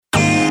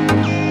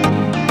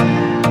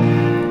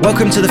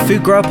Welcome to the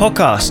Food Grower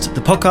Podcast, the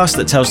podcast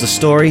that tells the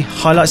story,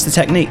 highlights the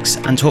techniques,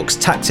 and talks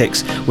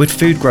tactics with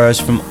food growers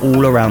from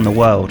all around the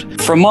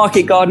world. From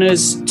market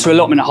gardeners to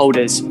allotment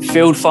holders,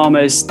 field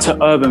farmers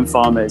to urban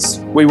farmers,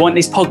 we want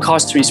this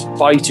podcast to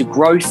inspire you to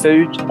grow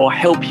food or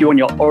help you on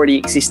your already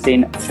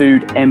existing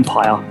food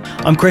empire.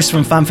 I'm Chris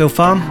from Fanfield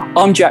Farm.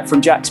 I'm Jack from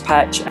Jack's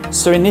Patch.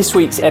 So in this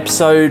week's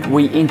episode,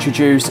 we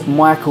introduce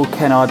Michael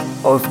Kennard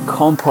of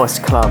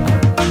Compost Club.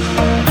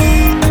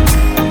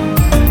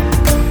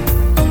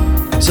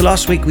 So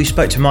last week we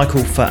spoke to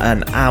Michael for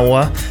an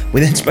hour.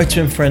 We then spoke to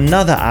him for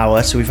another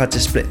hour, so we've had to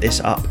split this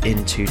up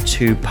into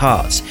two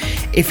parts.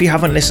 If you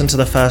haven't listened to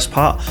the first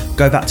part,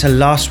 go back to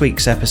last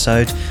week's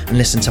episode and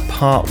listen to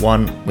part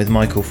one with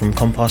Michael from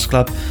Compost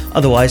Club.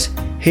 Otherwise,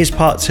 here's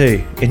part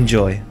two.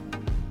 Enjoy.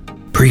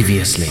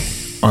 Previously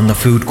on the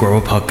Food Grower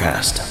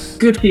Podcast.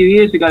 Good few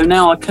years ago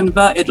now, I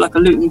converted like a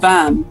Luton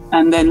van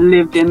and then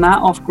lived in that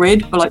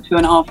off-grid for like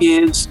 2.5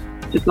 years,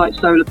 just like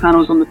solar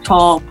panels on the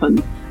top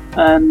and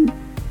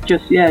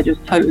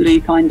just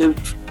totally kind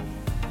of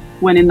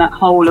went in that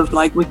hole of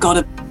like, we've got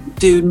to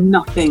do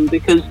nothing,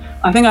 because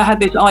I think I had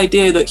this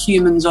idea that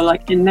humans are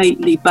like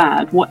innately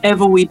bad.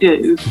 Whatever we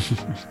do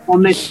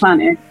on this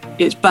planet,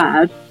 it's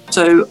bad.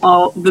 So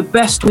the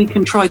best we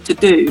can try to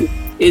do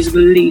is the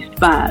least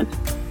bad.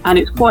 And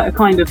it's quite a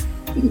kind of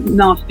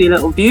nasty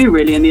little view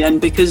really in the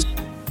end, because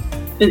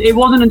it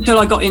wasn't until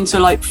I got into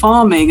like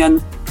farming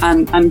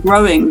and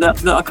growing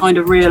that I kind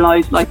of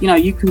realized, like, you know,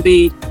 you can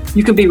be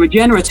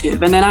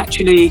regenerative, and then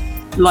actually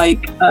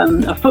like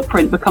a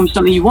footprint becomes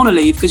something you want to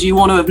leave, because you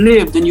want to have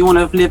lived and you want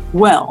to have lived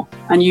well.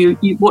 And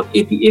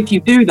if you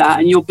do that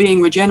and you're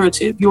being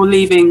regenerative, you're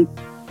leaving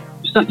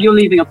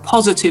a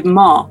positive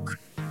mark,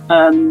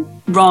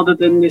 rather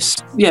than this.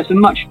 Yes,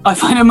 I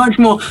find a much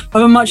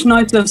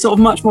nicer, sort of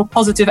much more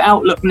positive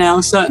outlook now.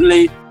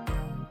 Certainly,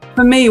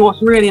 for me,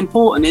 what's really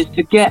important is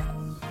to get.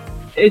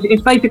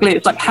 It's basically,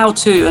 it's like how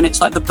to, and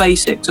it's like the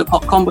basics of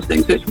hot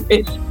composting. So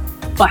it's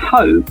I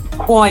hope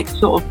quite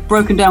sort of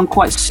broken down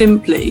quite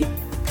simply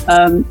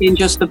in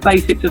just the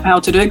basics of how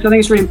to do it. Because I think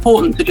it's really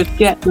important to just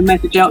get the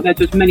message out there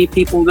to as many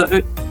people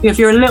that, if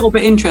you're a little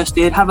bit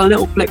interested, have a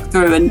little flick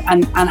through and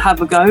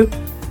have a go.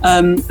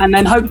 And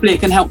then hopefully it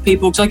can help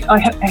people. Because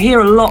I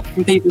hear a lot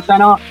from people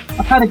saying, "Oh,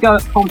 I've had a go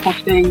at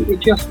composting.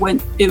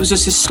 It was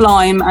just a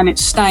slime and it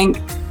stank,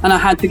 and I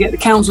had to get the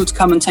council to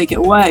come and take it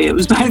away. It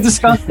was very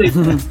disgusting."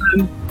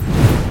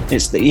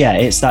 It's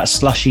that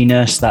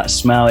slushiness, that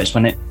smell. It's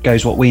when it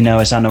goes what we know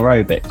as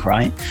anaerobic,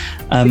 right?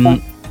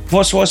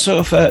 What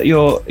sort of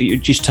you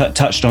just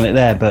touched on it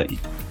there, but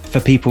for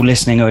people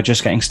listening who are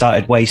just getting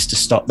started, ways to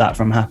stop that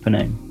from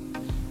happening?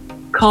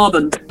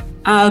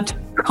 Add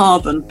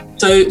carbon.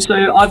 So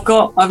I've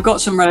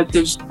got some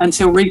relatives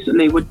until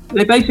recently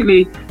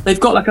they've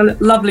got like a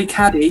lovely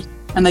caddy,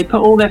 and they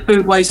put all their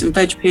food waste and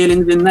veg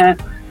peelings in there.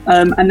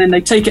 And then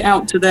they take it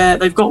out to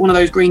they've got one of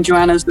those green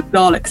Joannas, the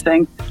Dalek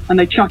thing, and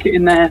they chuck it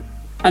in there,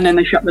 and then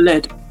they shut the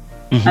lid.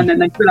 Mm-hmm. And then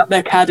they fill up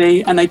their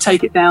caddy and they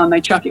take it down,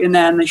 they chuck it in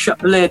there and they shut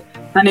the lid.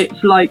 And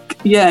it's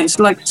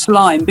like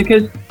slime,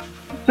 because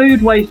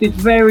food waste is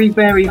very,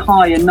 very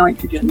high in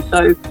nitrogen.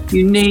 So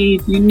you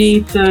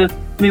need to,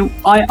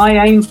 I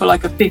aim for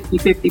like a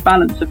 50-50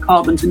 balance of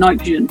carbon to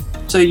nitrogen.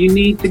 So you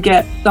need to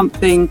get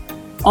something.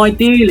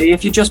 Ideally,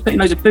 if you're just putting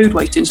loads of food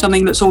waste in,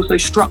 something that's also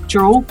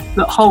structural,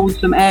 that holds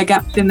some air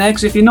gaps in there.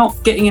 Because if you're not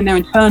getting in there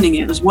and turning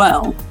it as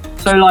well,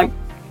 so like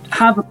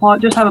have a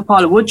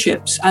pile of wood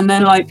chips, and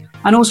then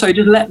and also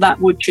just let that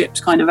wood chips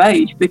kind of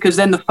age, because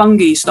then the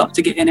fungi start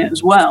to get in it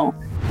as well.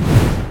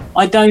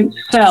 I don't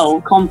sell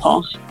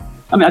compost.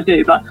 I mean, I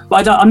do, but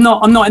I don't. I'm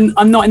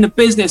not in the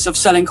business of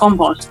selling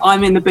compost.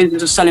 I'm in the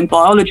business of selling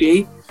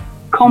biology.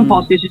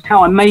 Compost is just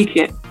how I make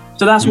it.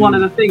 So that's one of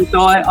the things.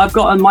 So I've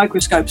got a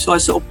microscope, so I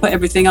sort of put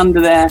everything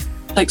under there,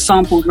 take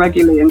samples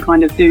regularly, and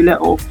kind of do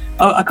little.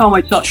 I can't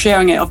wait to start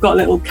sharing it. I've got a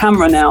little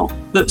camera now,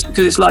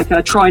 because it's like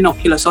a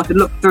trinocular, so I could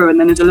look through, and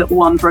then there's a little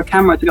one for a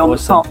camera to go on the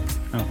top.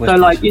 So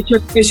like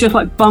it's just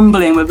like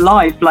bumbling with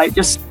life, like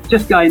just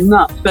going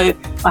nuts. So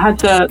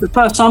the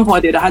first sample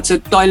I had to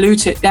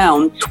dilute it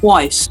down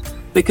twice,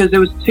 because there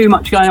was too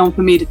much going on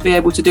for me to be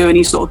able to do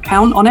any sort of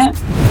count on it.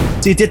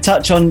 So you did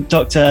touch on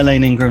Dr.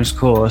 Elaine Ingram's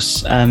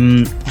course.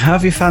 How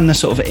have you found the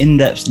sort of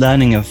in-depth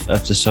learning of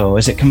the soil?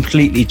 Has it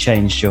completely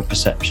changed your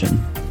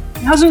perception?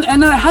 It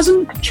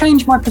hasn't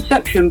changed my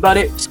perception, but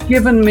it's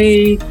given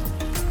me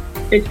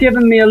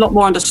a lot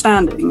more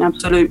understanding.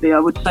 Absolutely, I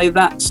would say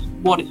that's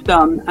what it's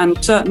done.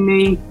 And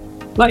certainly,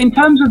 like in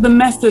terms of the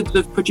methods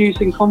of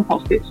producing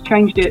compost, it's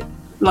changed it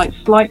like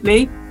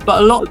slightly,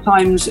 but a lot of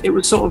times it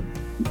was sort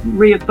of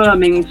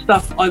reaffirming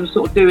stuff I was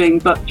sort of doing,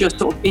 but just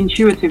sort of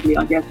intuitively,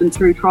 I guess, and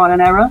through trial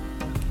and error.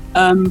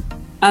 And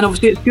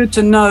obviously it's good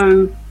to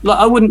know, like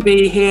I wouldn't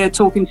be here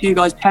talking to you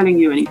guys telling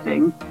you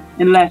anything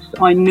unless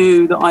I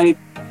knew that I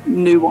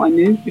knew what I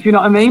knew, if you know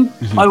what I mean.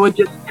 Mm-hmm. I would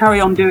just carry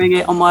on doing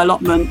it on my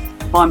allotment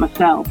by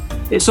myself.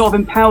 It sort of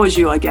empowers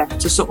you, I guess,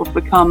 to sort of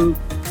become,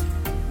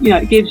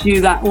 it gives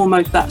you that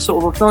almost that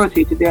sort of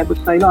authority to be able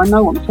to say, I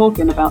know what I'm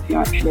talking about here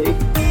actually.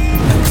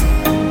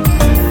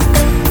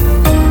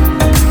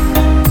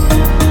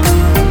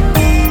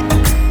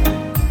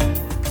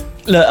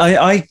 Look,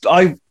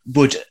 I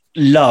would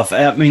love.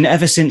 I mean,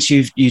 ever since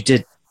you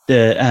did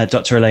the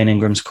Dr. Elaine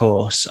Ingram's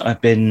course,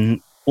 I've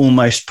been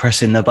almost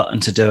pressing the button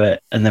to do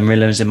it, and then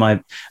realizing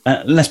my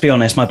let's be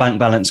honest, my bank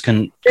balance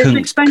couldn't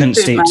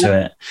steep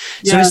to it.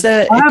 Yeah. So is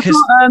there?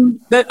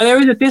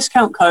 There is a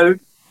discount code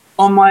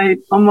on my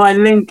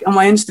link on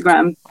my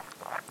Instagram.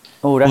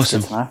 Oh, that's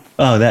awesome. Good.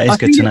 Oh, that is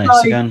good to know.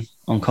 So again,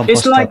 on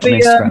Compost on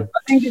Instagram.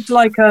 I think it's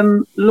like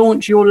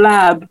Launch Your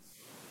Lab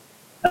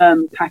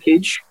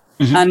package.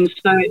 Mm-hmm. And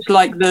so it's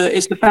like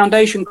it's the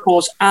foundation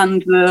course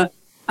and the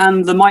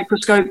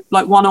microscope,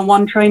 like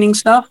one-on-one training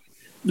stuff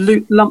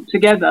lumped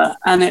together,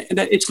 and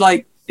it's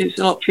a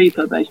lot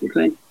cheaper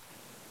basically.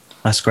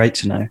 That's great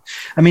to know.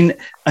 I mean,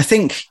 I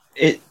think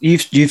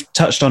you've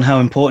touched on how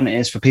important it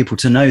is for people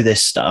to know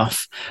this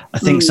stuff. I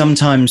think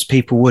sometimes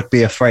people would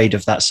be afraid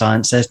of that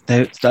science.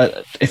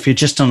 If you're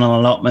just on an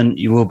allotment,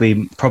 you will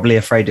be probably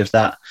afraid of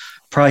that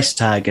price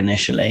tag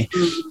initially.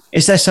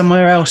 Is there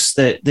somewhere else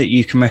that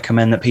you can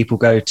recommend that people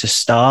go to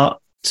start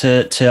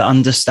to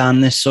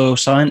understand this soil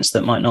science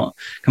that might not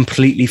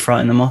completely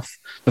frighten them off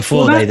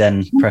before they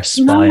then press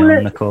buy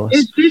on the course?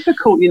 It's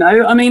difficult,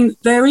 I mean,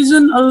 there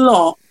isn't a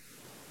lot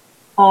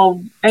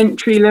of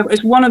entry level.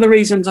 It's one of the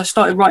reasons I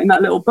started writing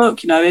that little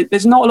book.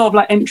 There's not a lot of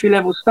like entry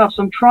level stuff,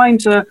 so I'm trying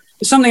to,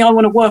 it's something I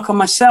want to work on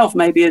myself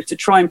maybe, is to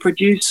try and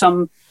produce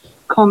some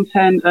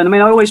content. And I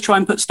mean, I always try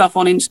and put stuff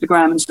on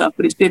Instagram and stuff,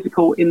 but it's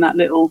difficult in that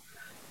little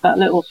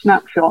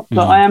snapshot.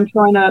 But I am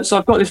trying to, so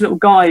I've got this little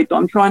guide, but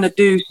I'm trying to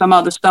do some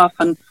other stuff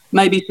and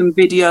maybe some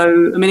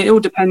video. I mean, it all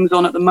depends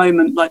on at the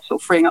moment, like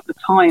sort of freeing up the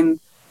time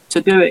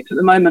to do it. 'Cause at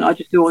the moment I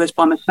just do all this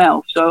by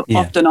myself, so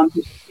often I'm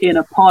just in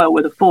a pile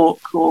with a fork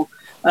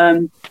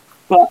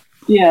but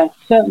yeah,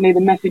 certainly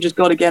the message has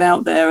got to get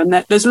out there, and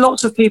there's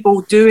lots of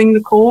people doing the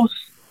course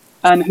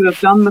and who have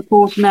done the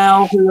course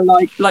now who are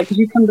like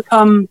you can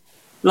become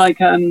like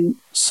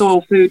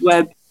Soil Food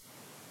Web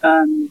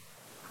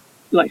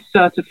like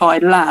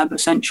certified lab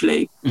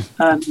essentially.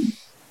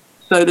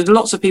 So there's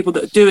lots of people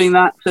that are doing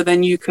that, so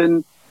then you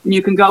can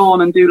go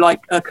on and do like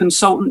a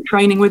consultant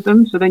training with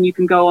them, so then you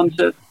can go on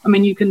to, I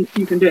mean, you can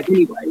do it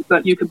anyway,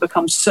 but you can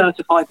become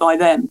certified by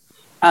them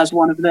as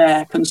one of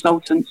their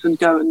consultants and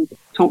go and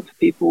talk to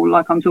people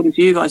like I'm talking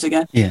to you guys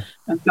again,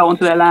 and go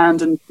onto their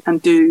land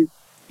and do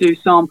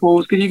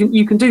samples, because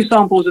you can do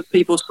samples of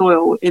people's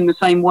soil in the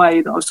same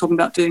way that I was talking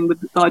about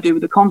that I do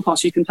with the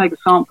compost. You can take a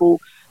sample,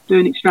 do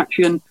an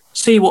extraction,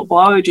 see what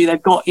biology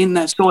they've got in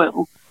their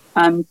soil,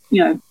 and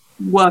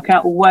work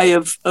out a way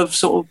of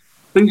sort of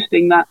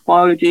boosting that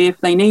biology if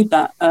they need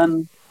that.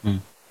 And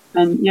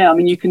yeah, I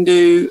mean, you can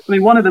do. I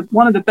mean, one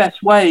of the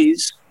best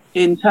ways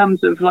in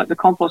terms of like the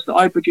compost that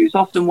I produce,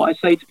 often what I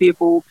say to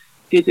people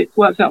is it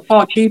works out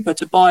far cheaper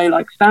to buy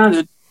like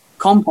standard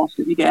compost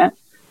that you get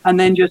and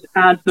then just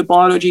add the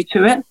biology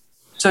to it.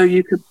 So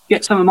you could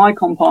get some of my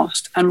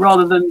compost, and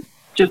rather than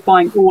just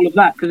buying all of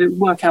that, because it would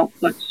work out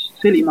like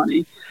silly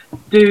money,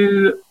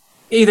 do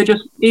either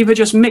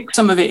just mix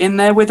some of it in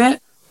there with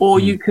it, or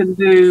you can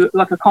do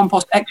like a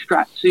compost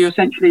extract. So you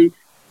essentially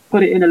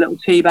put it in a little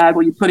tea bag,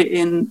 or you put it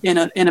in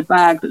a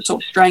bag that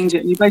sort of strains it,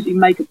 and you basically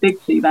make a big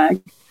tea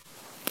bag,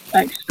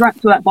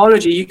 extract all that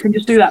biology. You can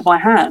just do that by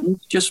hand,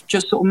 just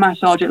sort of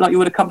massage it like you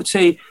would a cup of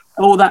tea.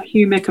 All that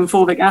humic and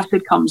fulvic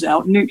acid comes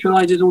out,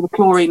 neutralizes all the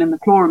chlorine and the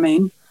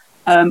chloramine,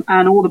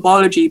 and all the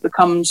biology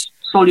becomes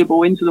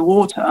soluble into the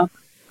water.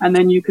 And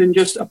then you can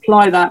just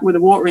apply that with a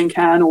watering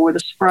can or with a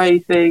spray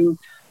thing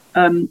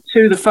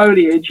to the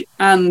foliage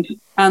and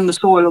the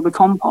soil or the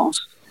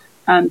compost.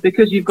 And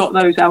because you've got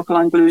those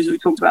alkaline glues that we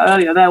talked about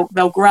earlier,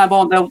 they'll grab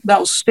on,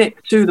 they'll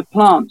stick to the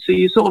plant. So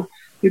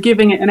you're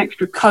giving it an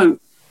extra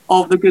coat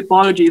of the good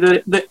biology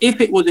that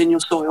if it was in your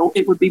soil,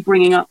 it would be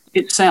bringing up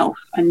itself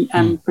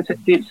and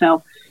protecting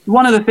itself. There's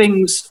one of the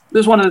things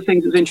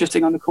that's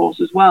interesting on the course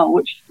as well,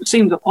 which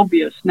seems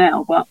obvious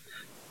now, but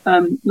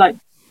like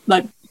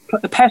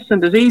the pests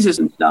and diseases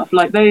and stuff,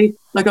 like a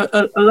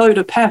load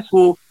of pests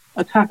will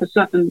attack a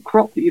certain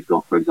crop that you've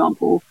got, for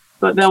example,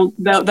 but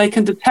they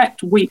can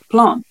detect weak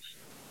plants.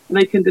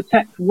 They can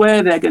detect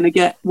where they're going to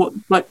get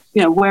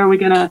where are we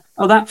going to,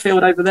 that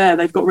field over there,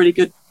 they've got really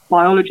good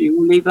biology,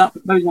 we'll leave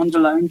those ones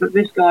alone, but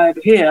this guy over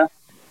here,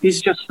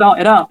 he's just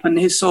started up and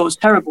his soil is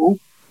terrible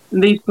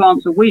and these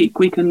plants are weak,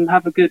 we can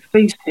have a good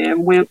feast here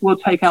and we'll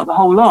take out the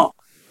whole lot,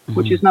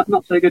 which is not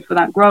so good for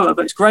that grower,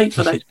 but it's great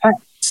for those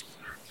pests.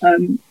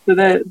 So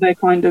they're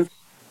kind of,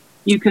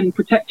 you can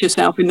protect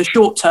yourself in the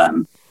short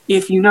term.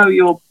 If you know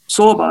your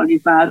soil biology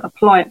is bad,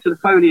 apply it to the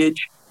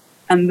foliage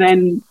and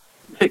then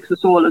fix the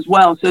soil as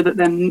well, so that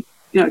then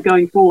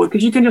going forward,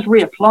 because you can just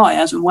reapply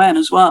as and when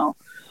as well.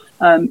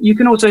 You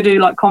can also do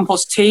like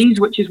compost teas,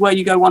 which is where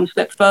you go one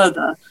step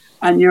further,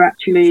 and you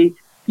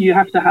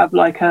have to have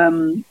like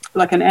an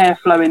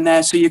airflow in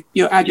there, so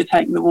you're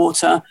agitating the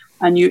water,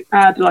 and you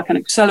add like an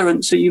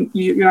accelerant, so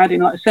you're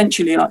adding like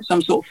essentially like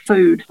some sort of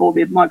food for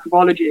the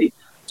microbiology.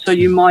 So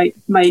you might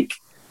make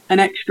an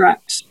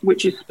extract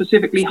which is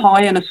specifically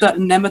high in a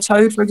certain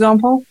nematode, for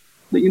example,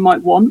 that you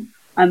might want,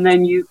 and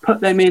then you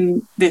put them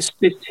in this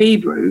tea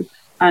brew,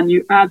 and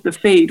you add the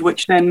feed,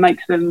 which then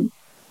makes them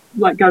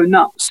like go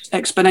nuts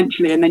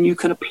exponentially, and then you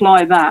can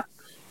apply that,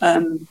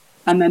 and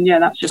then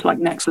that's just like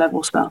next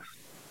level stuff.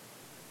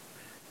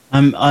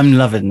 I'm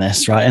loving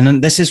this, right?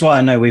 And this is why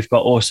I know we've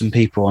got awesome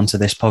people onto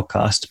this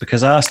podcast,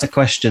 because I asked a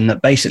question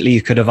that basically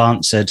you could have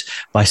answered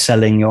by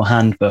selling your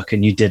handbook,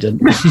 and you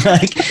didn't.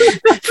 Like,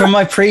 from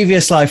my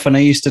previous life when I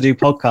used to do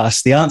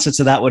podcasts, the answer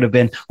to that would have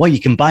been, well, you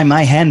can buy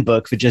my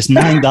handbook for just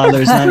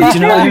 $9.90. Do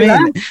you know what I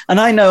mean? And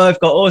I know I've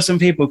got awesome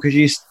people because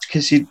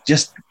you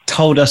just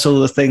told us all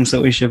the things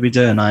that we should be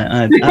doing.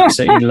 I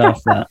absolutely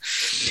love that.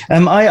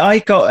 I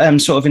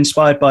got sort of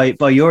inspired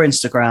by your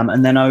Instagram,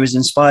 and then I was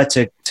inspired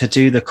to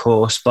do the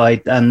course by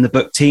the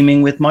book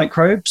Teaming with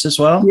Microbes as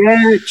well.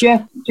 Yeah,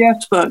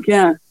 Jeff's book.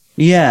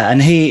 Yeah,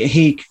 and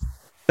he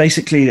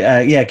basically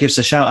gives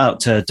a shout out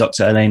to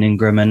Dr. Elaine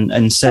Ingram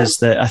and says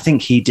that I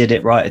think he did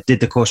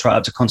the course right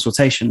up to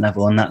consultation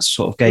level, and that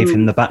sort of gave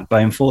him the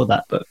backbone for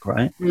that book,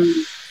 right?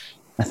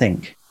 I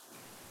think.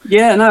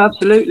 Yeah, no,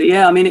 absolutely.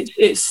 Yeah, I mean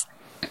it's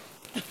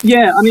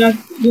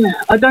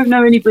I don't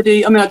know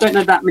anybody. I mean, I don't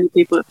know that many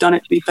people have done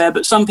it, to be fair,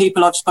 but some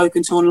people I've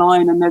spoken to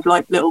online, and there's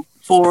like little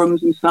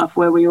forums and stuff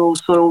where we all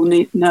sort of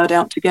nerd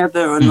out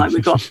together, and like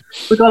we've got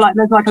like,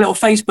 there's like a little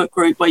Facebook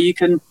group where you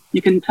can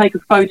take a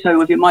photo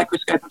with your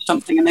microscope of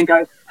something and then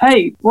go,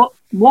 hey,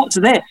 what's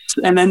this?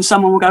 And then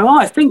someone will go, oh,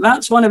 I think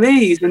that's one of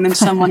these, and then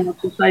someone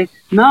else will say,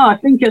 no, I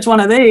think it's one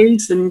of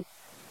these, and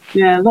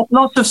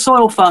lots of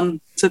soil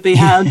fun to be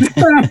had.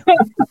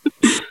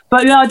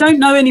 But I don't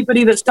know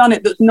anybody that's done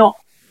it that's not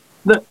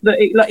that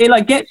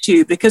it gets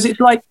you, because it's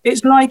like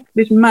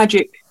this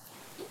magic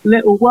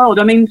little world.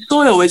 I mean,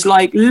 soil is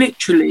like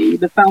literally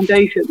the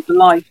foundation for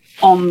life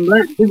on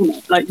land, isn't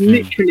it? Like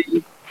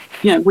literally,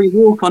 we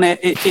walk on it.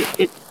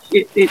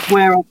 It's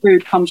where our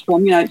food comes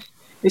from.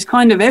 It's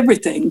kind of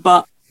everything.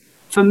 But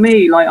for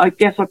me, like, I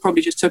guess I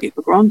probably just took it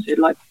for granted,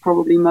 like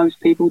probably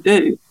most people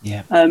do.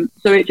 Yeah.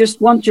 So it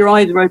just, once your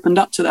eyes are opened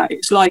up to that,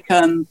 it's like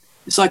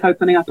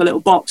opening up a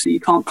little box that you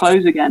can't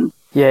close again.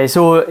 Yeah, it's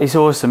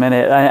awesome, isn't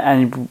it?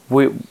 And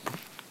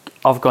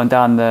I've gone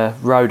down the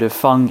road of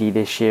fungi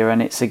this year,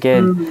 and it's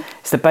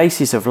it's the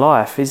basis of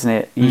life, isn't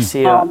it? You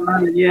see. Oh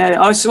man,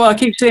 yeah. I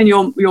keep seeing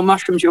your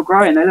mushrooms you're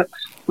growing. They look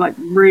like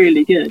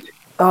really good.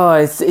 Oh,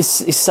 it's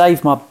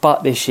saved my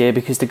butt this year,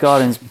 because the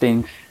garden's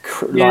been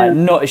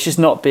it's just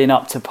not been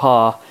up to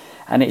par,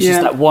 and it's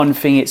just that one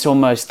thing. It's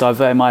almost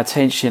diverted my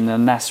attention,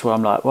 and that's where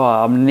I'm like,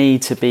 wow, I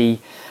need to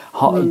be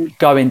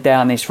going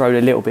down this road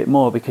a little bit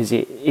more, because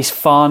it's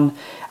fun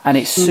and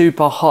it's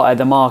super hot at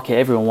the market.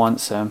 Everyone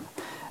wants them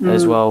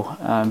as well.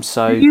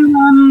 So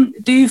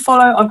do you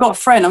follow? I've got a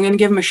friend. I'm going to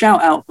give him a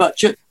shout out, but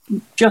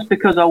just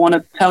because I want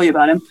to tell you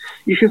about him,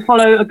 you should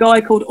follow a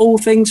guy called All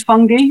Things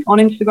Fungi on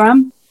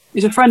Instagram.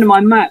 He's a friend of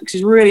mine, Max.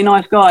 He's a really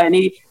nice guy, and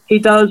he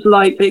does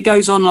he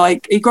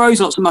grows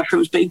lots of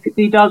mushrooms, but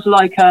he does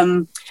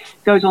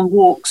goes on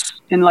walks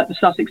in like the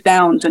Sussex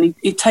Downs, and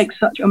he takes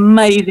such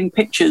amazing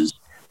pictures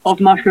of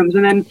mushrooms,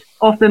 and then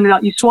often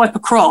like you swipe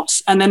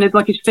across, and then there's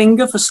like his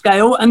finger for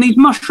scale, and these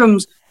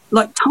mushrooms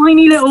like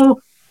tiny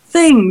little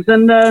things,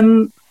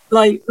 and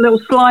like little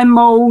slime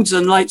molds,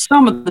 and like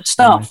some of the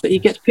stuff that he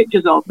gets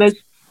pictures of. There's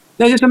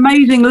this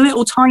amazing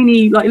little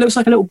tiny, like, it looks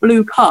like a little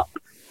blue cup,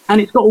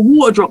 and it's got a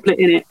water droplet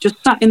in it, just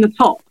sat in the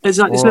top. There's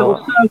like this little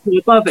circle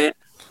above it,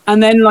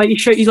 and then like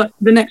he's like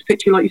the next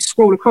picture, like you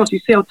scroll across, you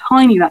see how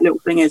tiny that little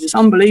thing is. It's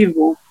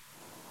unbelievable.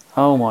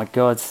 Oh my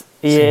god, it's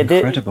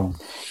incredible.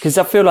 Because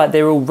I feel like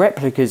they're all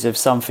replicas of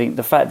something.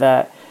 The fact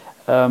that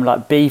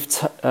like beef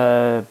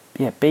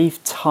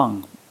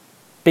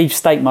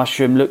steak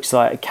mushroom looks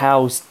like a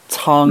cow's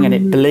tongue, and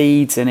it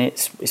bleeds, and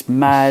it's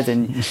mad,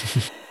 and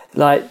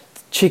like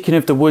chicken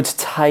of the woods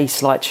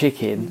tastes like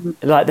chicken.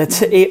 Like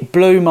it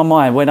blew my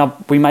mind when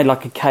we made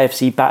like a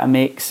KFC batter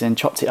mix and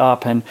chopped it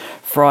up and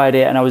fried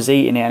it, and I was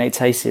eating it, and it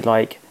tasted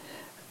like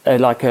it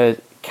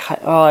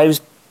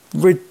was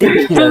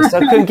ridiculous.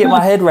 I couldn't get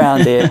my head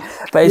around it.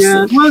 But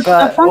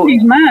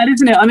fungi's mad,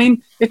 isn't it? I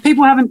mean, if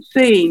people haven't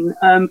seen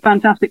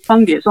Fantastic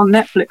Fungi, it's on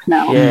Netflix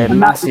now. Yeah, and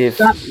massive.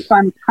 That's a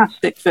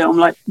fantastic film.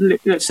 Like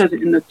it says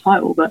it in the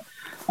title, but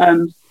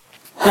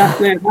that's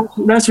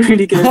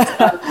really good.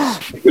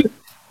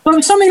 But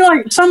isn't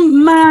it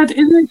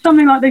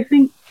something like they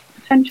think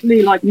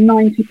potentially like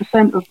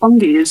 90% of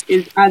fungi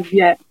is as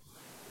yet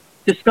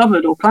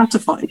discovered or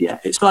classified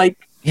yet? It's like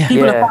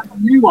people are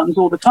finding new ones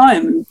all the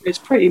time. It's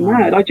pretty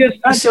mad. I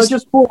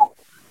just bought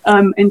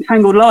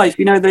Entangled Life,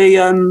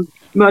 the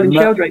Merlin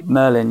Sheldrake.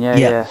 Merlin,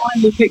 yeah. I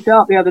finally picked it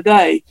up the other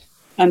day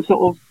and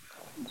sort of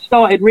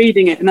started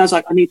reading it, and I was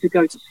like, I need to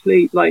go to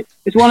sleep. Like,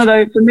 it's one of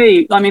those, for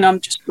me, I mean, I'm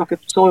just like a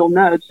soil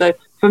nerd, so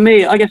for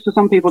me, I guess for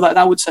some people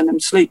that would send them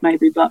to sleep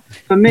maybe, but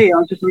for me, I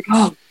was just like,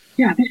 oh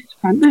yeah, this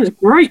is a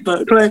great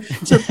book. Like,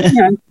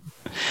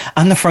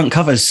 and the front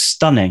cover's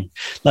stunning.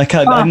 Like,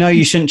 I know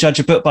you shouldn't judge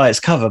a book by its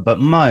cover, but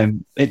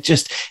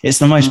it's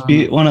the most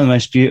one of the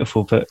most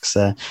beautiful books.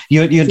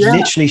 You'd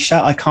literally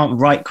shout. I can't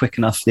write quick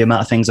enough the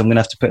amount of things I'm going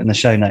to have to put in the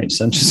show notes.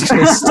 I'm just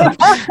going to stop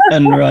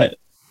and write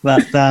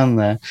that down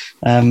there.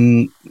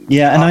 And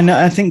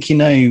I think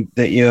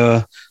that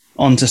you're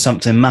onto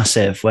something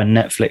massive when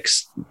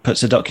Netflix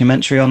puts a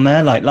documentary on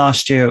there. Like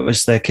last year, it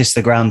was the Kiss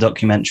the Ground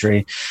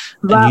documentary.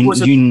 That was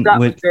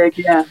big,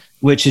 yeah.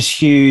 Which is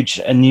huge,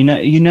 and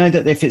you know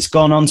that if it's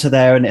gone onto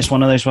there and it's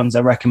one of those ones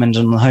they're recommended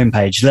on the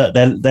homepage, look,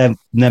 they're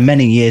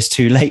many years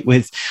too late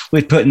with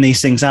putting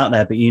these things out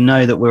there, but you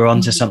know that we're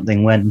onto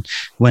something when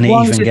it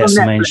even gets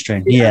the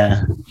mainstream.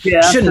 Yeah,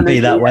 shouldn't be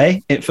that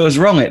way. It feels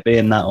wrong it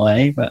being that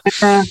way, but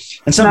and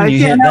something you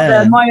hit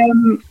there.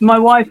 My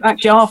wife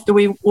actually, after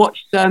we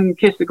watched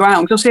Kiss the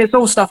Ground, because obviously it's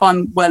all stuff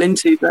I'm well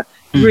into, but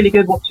it's really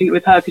good watching it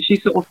with her because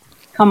she's sort of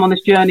come on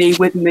this journey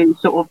with me,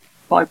 sort of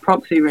by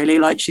proxy, really,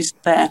 like she's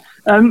there.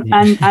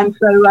 And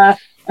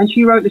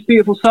she wrote this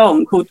beautiful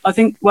song called, I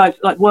think, well,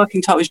 it's like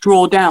working title is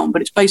Draw Down,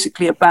 but it's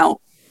basically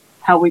about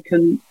how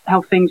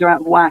things are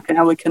out of whack and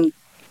how we can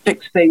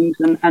fix things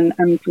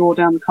and draw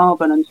down the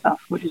carbon and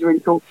stuff, which is really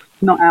cool.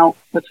 It's not out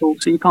at all,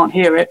 so you can't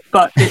hear it,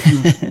 but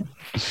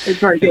it's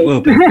very good. It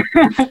will be.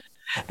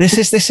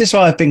 This is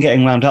why I've been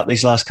getting wound up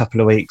these last couple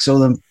of weeks. All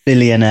the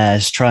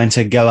billionaires trying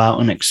to go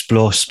out and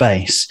explore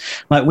space.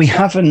 Like, we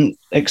haven't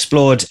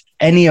explored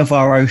any of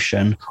our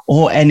ocean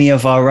or any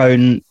of our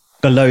own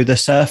below the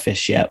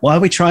surface yet. Why are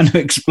we trying to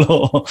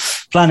explore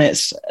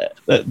planets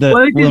that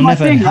we'll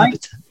never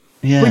inhabit?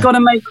 Yeah. We've got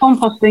to make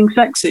composting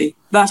sexy.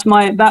 That's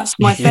my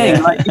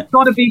thing. Like, it's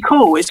got to be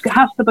cool. It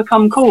has to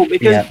become cool,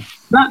 because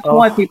that's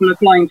why people are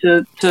flying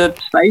to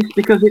space,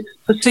 because it's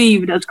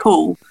perceived as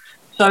cool.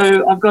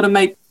 So I've got to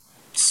make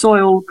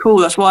soil cool.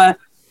 That's why I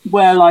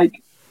wear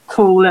like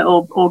cool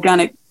little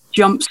organic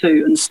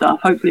jumpsuit and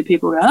stuff. Hopefully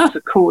people go, that's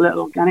a cool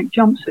little organic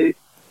jumpsuit.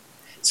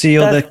 So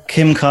you're the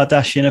Kim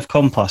Kardashian of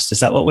compost.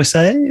 Is that what we're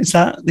saying? Is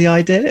that the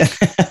idea?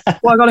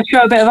 Well, I've got to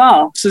show a bit of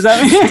arse. Is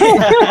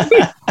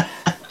that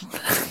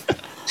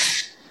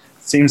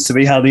Seems to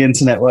be how the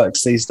internet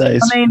works these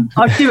days. I mean,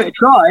 I'd give it a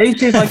try,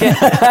 see if I get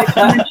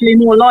exponentially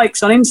more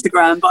likes on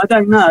Instagram, but I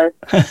don't know.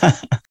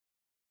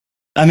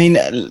 I mean,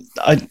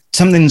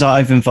 some things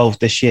I've involved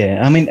this year.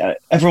 I mean,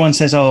 everyone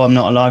says, oh, I'm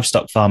not a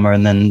livestock farmer.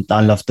 And then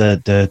I love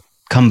the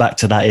comeback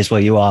to that is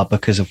where you are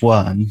because of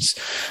worms,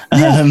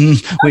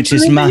 which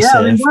is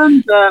massive. Yeah, I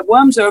mean,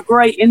 worms are a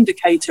great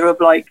indicator of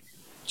like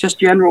just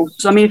general.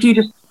 I mean, if you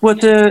just were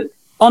to,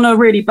 on a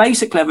really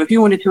basic level, if you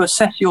wanted to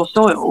assess your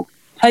soil,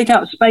 take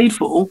out a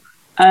spadeful,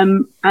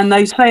 and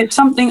they say it's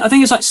something, I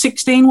think it's like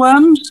 16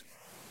 worms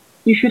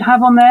you should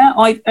have on there,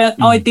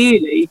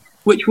 ideally,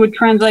 which would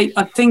translate,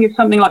 I think it's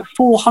something like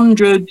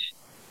 400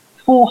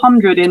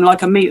 in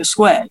like a meter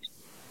squared.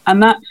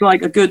 And that's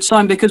like a good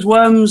sign, because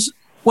worms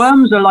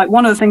are like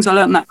one of the things I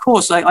learned in that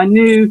course. Like I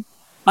knew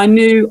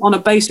on a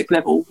basic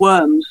level,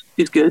 worms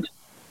is good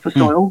for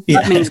soil.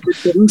 That means good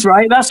things,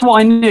 right? That's what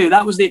I knew.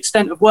 That was the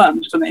extent of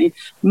worms for me.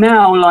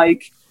 Now,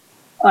 like,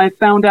 I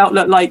found out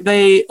that like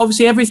they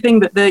obviously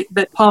everything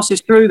that passes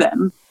through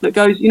them that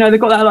goes, you know,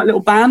 they've got that like little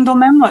band on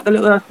them, like the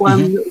little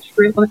earthworm little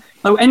strip on it.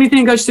 So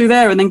anything that goes through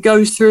there and then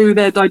goes through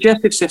their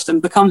digestive system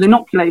becomes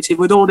inoculated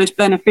with all this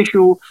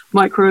beneficial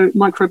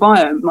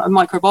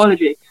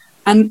microbiology,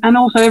 and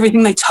also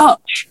everything they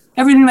touch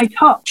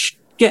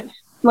gets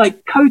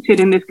like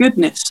coated in this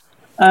goodness.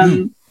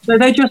 So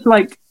they're just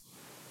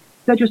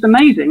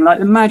amazing, like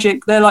the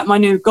magic. They're like my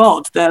new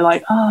god. They're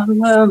like, the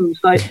worms,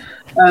 like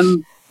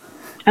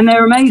and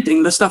they're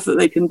amazing, the stuff that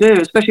they can do,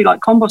 especially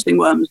like composting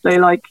worms. They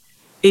like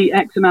eat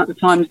X amount of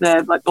times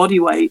their like body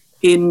weight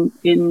in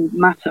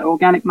matter,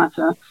 organic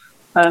matter.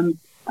 And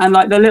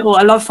like the little,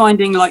 I love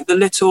finding like the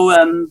little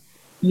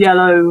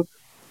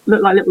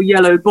look like little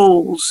yellow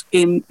balls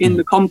in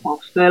the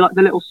compost. They're like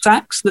the little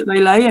sacks that they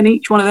lay, and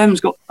each one of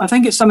them's got, I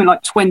think it's something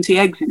like 20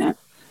 eggs in it.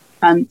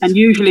 And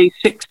usually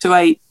 6 to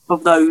 8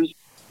 of those,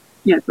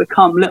 you know,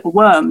 become little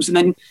worms. And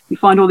then you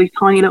find all these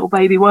tiny little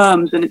baby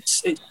worms, and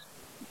it's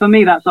for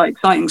me, that's like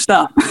exciting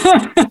stuff.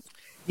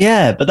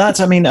 Yeah, but that's,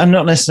 I mean, I'm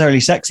not necessarily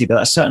sexy, but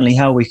that's certainly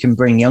how we can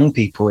bring young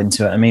people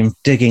into it. I mean,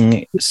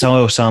 digging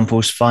soil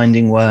samples,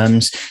 finding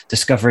worms,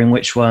 discovering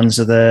which ones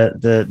are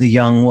the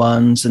young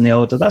ones and the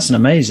older. That's an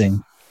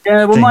amazing.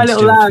 Yeah, well, my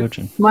little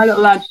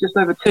lad's just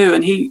over 2,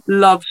 and he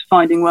loves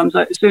finding worms.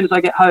 Like, as soon as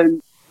I get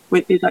home,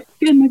 he's like,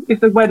 if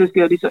the weather's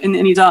good, he's up,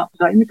 he's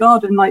like in the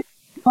garden, like,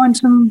 can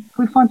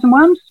we find some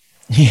worms?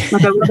 Yeah. I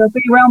go, well, they'll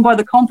be around by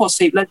the compost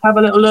heap. Let's have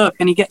a little look.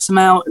 And he gets them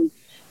out, and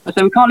I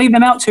say, we can't leave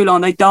them out too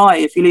long. They die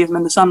if you leave them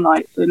in the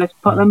sunlight. So let's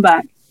put them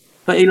back.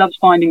 But he loves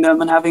finding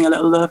them and having a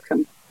little look.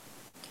 And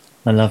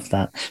I love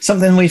that.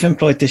 Something we've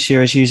employed this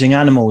year is using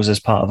animals as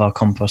part of our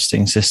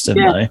composting system.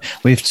 Yeah. Though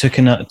we've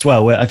taken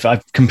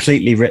I've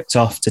completely ripped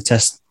off to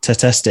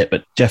test it,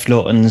 but Jeff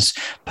Lawton's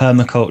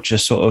permaculture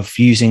sort of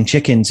using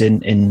chickens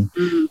in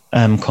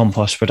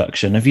compost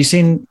production. Have you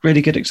seen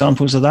really good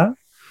examples of that?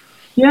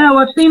 Yeah, well,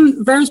 I've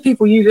seen various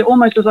people use it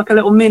almost as like a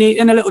little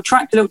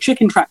little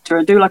chicken tractor,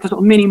 and do like a sort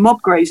of mini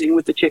mob grazing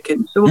with the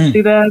chickens. So obviously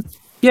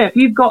if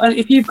you've got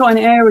an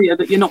area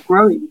that you're not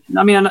growing,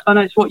 I mean, I know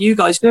it's what you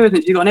guys do, isn't it?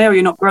 If you've got an area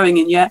you're not growing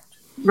in yet,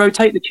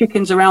 rotate the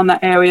chickens around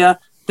that area.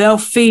 They'll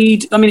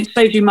feed. I mean, it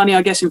saves you money,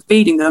 I guess, in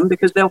feeding them,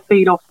 because they'll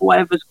feed off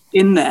whatever's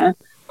in there.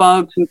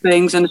 bugs and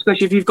things, and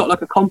especially if you've got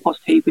like a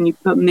compost heap and you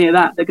put them near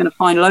that, they're going to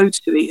find loads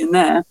to eat in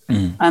there,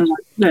 and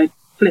like, you know,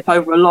 flip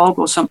over a log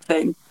or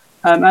something.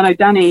 I know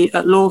Danny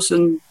at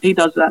Lawson, he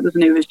does that,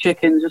 doesn't he, with his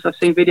chickens? I've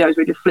seen videos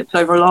where he just flips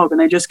over a log and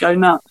they just go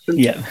nuts. And,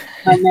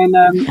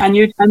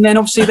 and then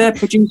obviously they're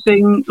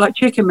producing like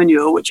chicken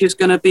manure, which is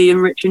going to be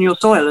enriching your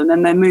soil, and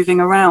then they're moving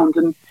around,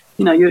 and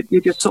you know,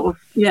 you're just sort of,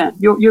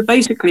 you're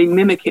basically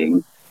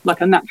mimicking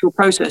like a natural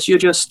process.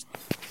 You're just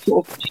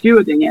sort of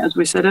stewarding it, as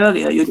we said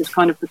earlier. You're just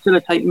kind of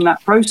facilitating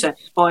that process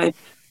by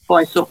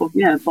sort of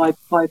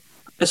by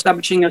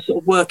establishing a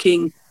sort of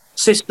working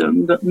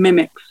system that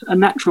mimics a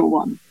natural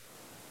one.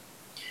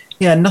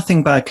 Yeah,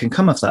 nothing bad can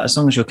come of that as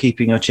long as you're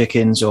keeping your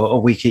chickens, or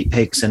we keep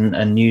pigs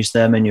and use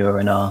their manure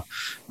in our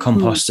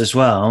compost as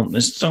well.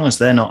 As long as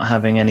they're not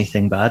having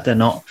anything bad, they're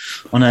not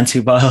on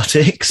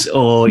antibiotics,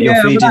 or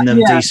you're feeding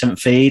them decent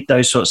feed,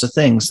 those sorts of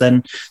things,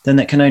 then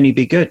it can only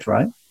be good,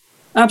 right?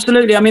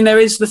 Absolutely. I mean, there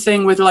is the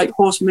thing with like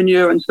horse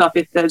manure and stuff.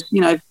 If there's,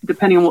 you know,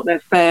 depending on what they're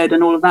fed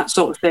and all of that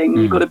sort of thing,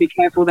 you've got to be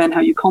careful then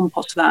how you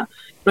compost that.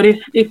 But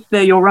if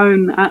they're your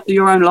own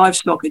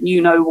livestock, and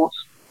you know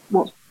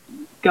what's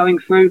going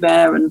through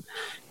there,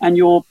 and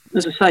you're,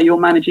 as I say, you're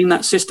managing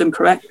that system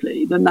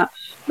correctly, then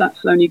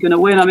that's only going to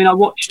win. I mean, I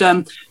watched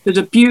there's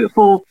a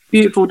beautiful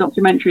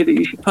documentary that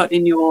you should put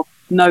in your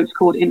notes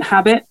called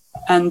Inhabit,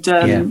 and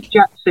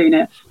Jack's seen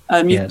it.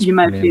 You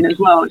may have seen it as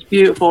well. It's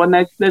beautiful,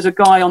 and there's a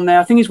guy on there,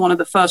 I think he's one of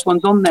the first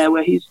ones on there,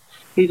 where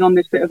he's on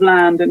this bit of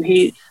land, and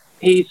he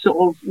sort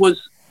of was,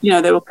 you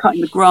know, they were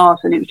cutting the grass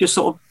and it was just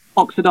sort of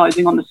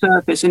oxidizing on the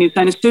surface, and he was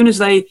saying as soon as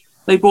they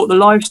brought the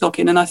livestock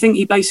in, and I think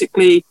he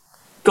basically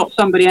got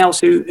somebody else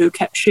who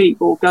kept sheep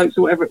or goats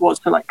or whatever it was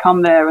to like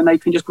come there and they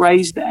can just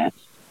graze there.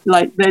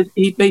 Like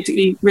he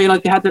basically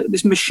realized he had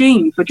this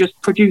machine for just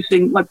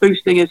producing, like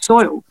boosting his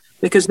soil,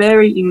 because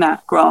they're eating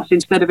that grass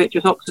instead of it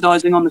just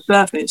oxidizing on the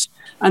surface.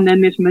 And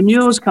then this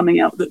manure's coming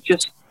out that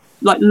just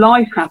like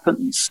life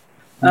happens.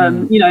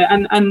 You know,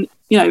 and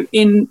you know,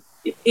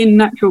 in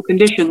natural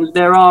conditions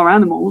there are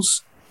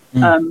animals.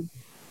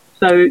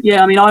 So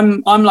yeah, I mean,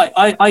 I'm like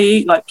I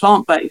eat like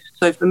plant-based.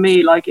 So for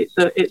me, like it's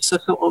a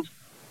sort of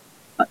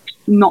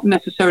not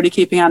necessarily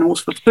keeping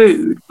animals for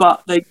food,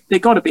 but they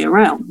got to be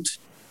around.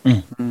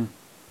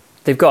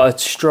 They've got a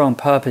strong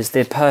purpose.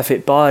 They're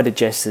perfect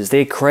biodigesters.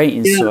 They're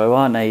creating soil,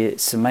 aren't they?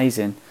 It's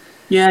amazing.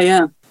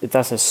 Yeah.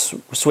 That's a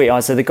sweet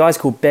answer. The guy's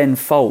called Ben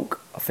Falk,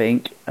 I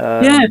think.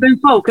 Ben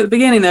Falk at the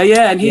beginning there.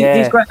 Yeah, and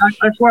he's great.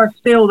 I swear I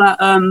steal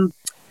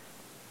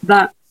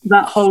that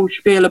whole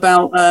spiel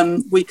about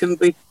we can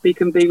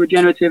be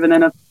regenerative, and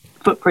then a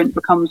footprint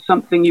becomes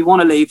something you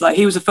want to leave. Like,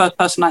 he was the first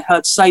person I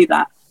heard say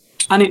that.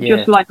 And it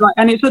just like,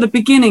 and it's at the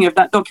beginning of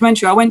that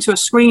documentary. I went to a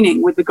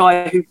screening with the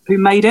guy who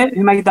made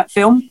that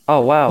film.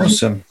 Oh wow,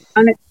 awesome!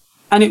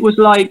 And it was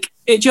like,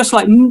 it just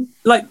like you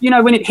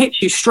know, when it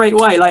hits you straight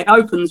away, like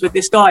opens with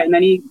this guy, and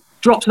then he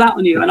drops that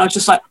on you, and I was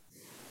just like,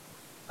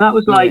 that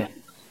was like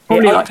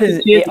probably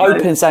it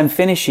opens and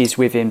finishes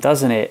with him,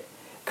 doesn't it?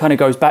 Kind of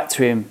goes back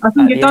to him. I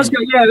think it does go.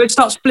 Yeah, it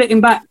starts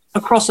splitting back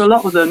across a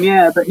lot of them.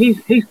 Yeah, but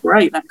he's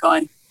great, that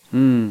guy.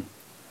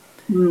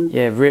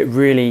 Yeah,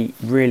 really,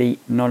 really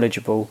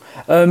knowledgeable.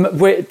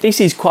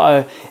 This is quite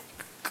a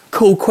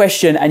cool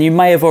question, and you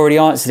may have already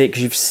answered it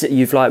because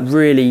you've like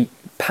really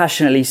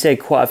passionately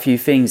said quite a few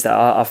things that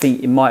I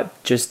think it might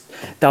just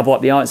double up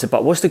the answer.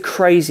 But what's the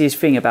craziest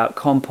thing about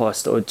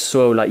compost or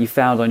soil like you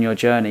found on your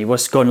journey?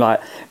 What's been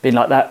like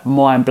that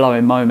mind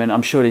blowing moment?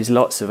 I'm sure there's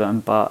lots of them,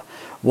 but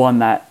one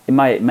that it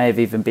may have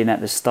even been at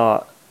the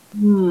start.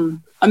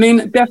 I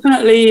mean,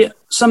 definitely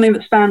something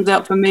that stands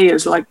out for me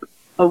is like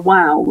a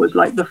wow was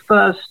like the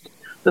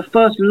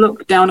first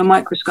look down a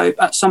microscope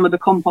at some of the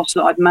compost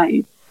that I'd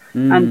made,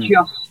 and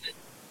just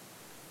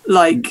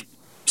like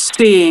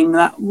seeing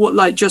that, what,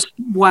 like, just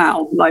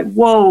wow, like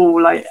whoa,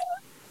 like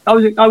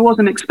I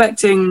wasn't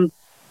expecting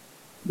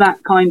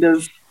that kind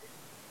of,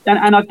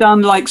 and I've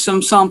done like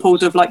some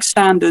samples of like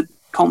standard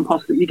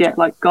compost that you get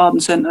like garden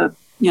centre,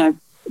 you know,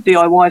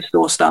 DIY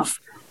store stuff,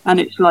 and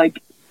it's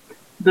like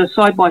the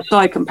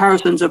side-by-side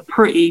comparisons are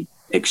pretty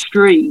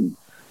extreme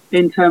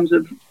in terms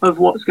of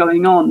what's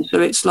going on. So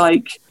it's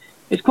like,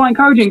 it's quite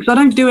encouraging, because I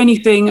don't do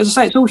anything, as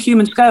I say, it's all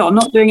human scale. I'm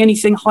not doing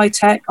anything high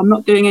tech. I'm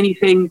not doing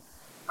anything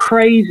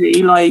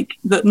crazy like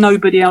that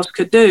nobody else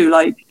could do.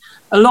 Like,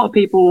 a lot of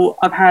people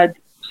I've had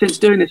since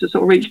doing this have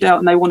sort of reached out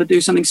and they want to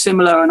do something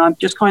similar, and I'm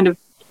just kind of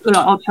like,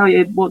 I'll tell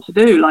you what to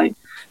do, like,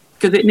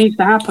 because it needs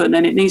to happen,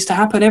 and it needs to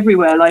happen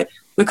everywhere. Like,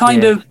 we're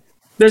kind of,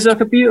 there's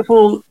like a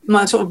beautiful,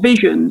 my sort of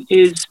vision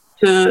is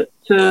to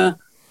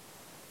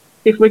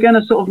if we're going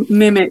to sort of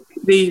mimic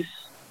these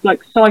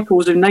like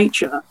cycles of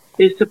nature,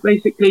 is to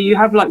basically, you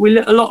have like,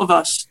 a lot of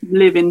us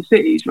live in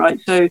cities,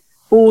 right? So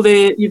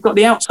you've got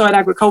the outside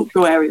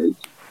agricultural areas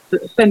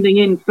that are sending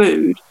in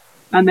food,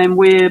 and then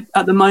we're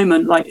at the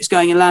moment, like, it's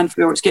going in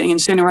landfill or it's getting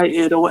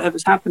incinerated or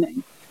whatever's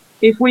happening.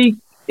 If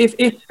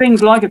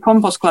things like a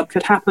compost club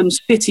could happen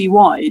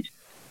citywide,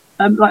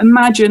 like,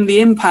 imagine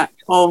the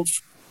impact of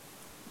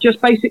just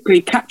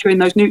basically capturing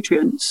those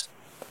nutrients,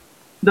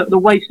 the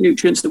waste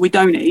nutrients that we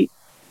don't eat,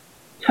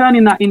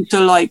 turning that into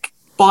like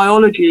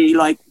biology,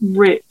 like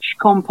rich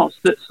compost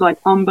that's like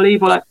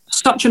unbelievable, like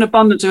such an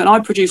abundance of it. And I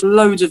produce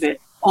loads of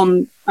it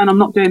and I'm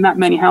not doing that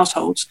many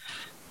households.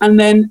 And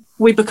then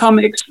we become,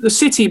 the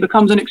city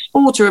becomes an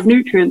exporter of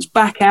nutrients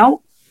back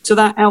out to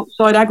that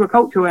outside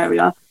agricultural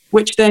area,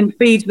 which then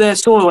feeds their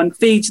soil and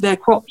feeds their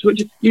crops,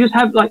 which you just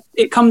have like,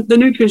 the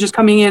nutrients just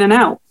coming in and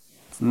out,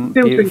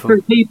 filtering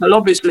through people,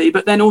 obviously,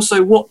 but then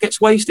also what gets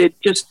wasted,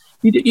 just,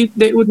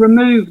 it would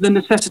remove the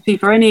necessity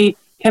for any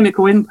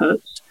chemical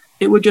inputs.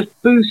 It would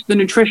just boost the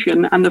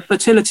nutrition and the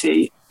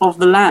fertility of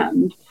the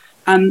land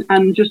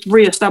and just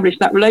re-establish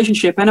that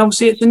relationship. And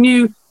obviously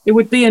it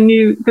would be a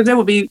new, because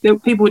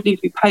people would need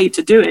to be paid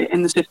to do it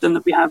in the system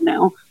that we have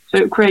now. So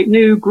it would create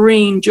new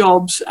green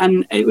jobs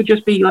and it would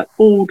just be like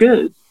all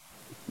good.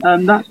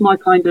 That's my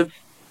kind of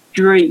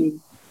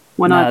dream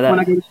when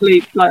I go to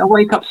sleep. Like I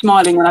wake up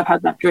smiling when I've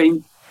had that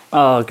dream.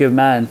 Oh, good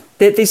man.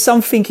 There's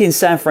something in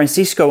San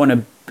Francisco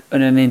on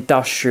an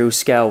industrial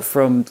scale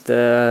from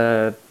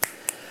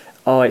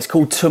it's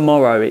called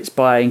Tomorrow. It's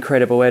by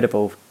Incredible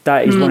Edible.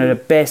 That is one of the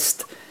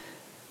best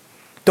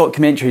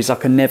documentaries I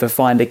can never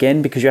find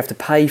again because you have to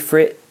pay for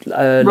it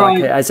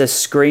as a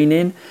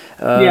screening.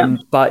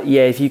 But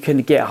yeah, if you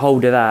can get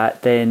hold of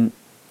that, then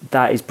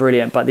that is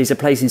brilliant. But there's a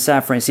place in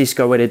San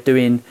Francisco where they're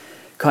doing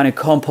kind of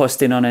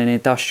composting on an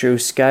industrial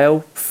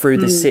scale through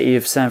the city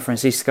of San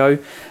Francisco.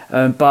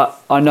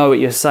 But I know what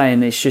you're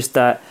saying. It's just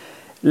that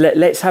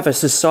let's have a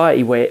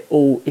society where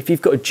if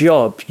you've got a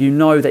job, you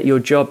know that your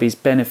job is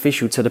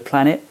beneficial to the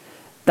planet.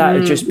 That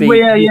would just be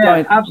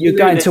you're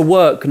going to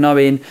work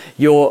knowing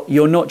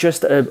you're not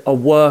just a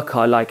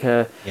worker, like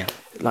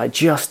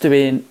just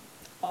doing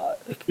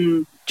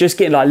just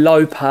getting like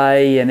low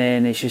pay, and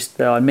then it's just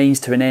a means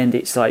to an end.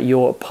 It's like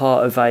you're a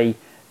part of a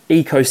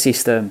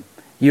ecosystem.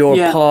 You're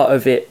a part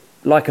of it,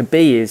 like a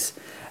bee is,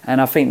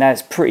 and I think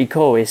that's pretty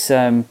cool. It's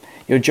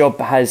your job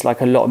has like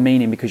a lot of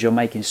meaning because you're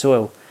making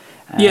soil.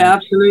 Yeah,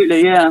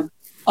 absolutely. Yeah,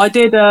 I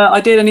did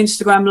an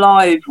Instagram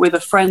live with a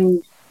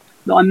friend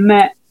that I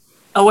met.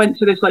 I went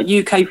to this like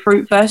UK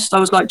fruit fest. I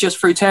was like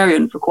just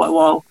fruitarian for quite a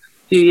while,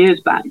 a few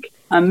years back.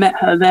 I met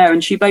her there,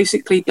 and she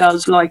basically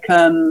does like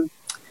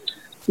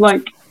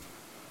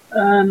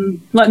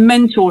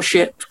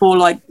mentorship for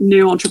like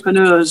new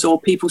entrepreneurs or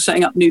people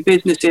setting up new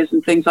businesses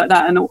and things like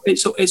that. And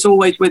it's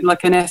always with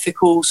like an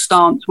ethical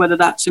stance, whether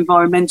that's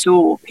environmental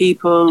or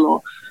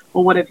people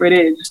or whatever it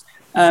is.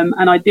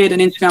 And I did an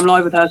Instagram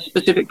live with her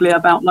specifically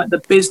about like the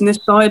business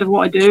side of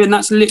what I do, and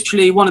that's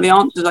literally one of the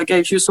answers I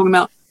gave. She was talking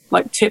about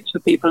like tips for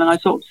people, and I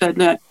sort of said,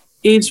 look,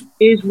 is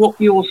what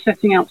you're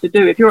setting out to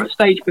do, if you're at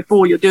stage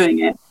before you're doing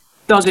it,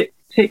 does it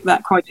tick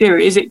that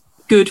criteria? Is it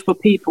good for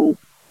people?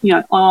 You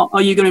know,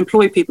 are you going to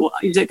employ people?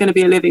 Is it going to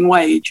be a living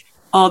wage?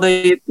 Are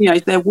they, you know,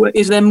 is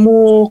there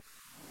more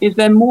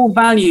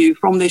value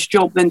from this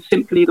job than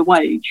simply the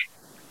wage?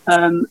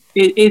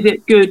 Is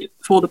it good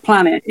for the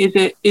planet? Is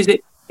the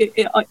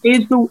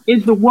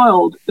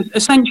world,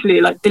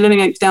 essentially, like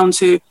delineates down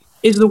to,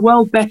 is the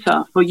world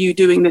better for you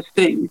doing this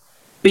thing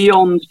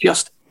beyond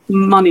just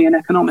money and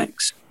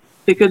economics?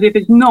 Because if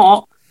it's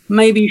not,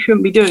 maybe you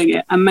shouldn't be doing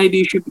it, and maybe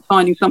you should be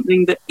finding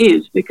something that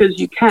is, because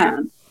you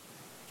can.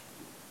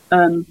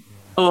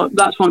 Or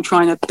that's what I'm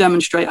trying to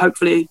demonstrate.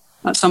 Hopefully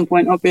at some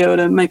point I'll be able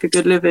to make a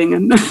good living,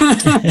 and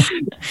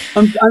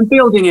I'm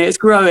building it, it's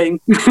growing.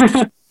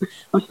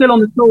 I'm still on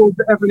the tools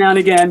every now and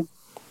again.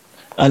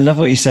 I love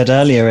what you said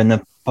earlier in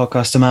the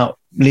podcast about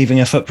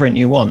leaving a footprint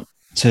you want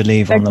to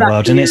leave on the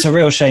world, and it's a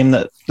real shame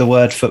that the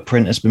word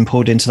footprint has been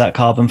pulled into that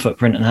carbon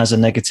footprint and has a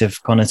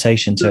negative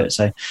connotation to it.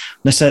 So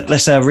let's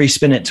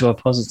respin it to a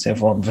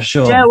positive one for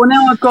sure. Yeah, well,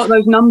 now I've got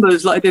those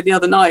numbers like I did the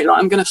other night. Like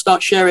I'm going to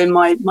start sharing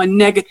my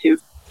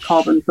negative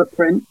carbon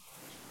footprint,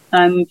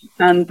 and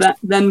that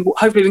then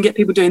hopefully we can get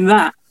people doing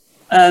that.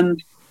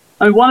 And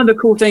one of the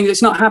cool things,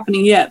 it's not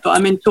happening yet, but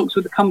I'm in talks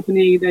with a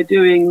company. They're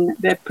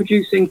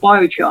producing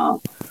biochar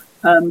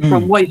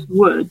from waste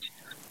wood,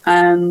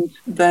 and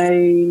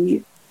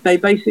they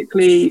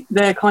basically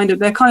their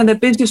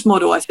business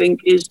model, I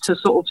think, is to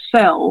sort of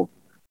sell.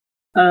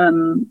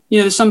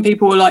 Some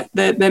people are like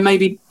they're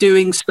maybe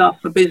doing stuff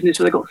for business,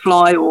 or they've got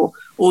fly or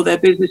their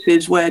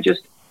businesses where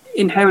just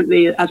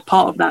inherently as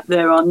part of that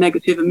there are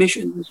negative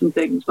emissions and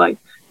things. Like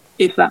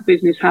if that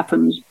business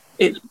happens,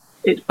 it's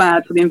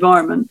bad for the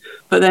environment.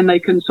 But then they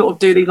can sort of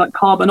do these like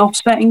carbon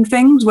offsetting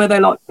things where they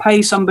like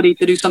pay somebody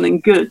to do something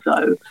good,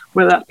 though,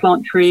 whether that's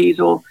plant trees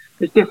or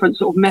there's different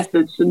sort of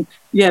methods. And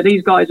yeah,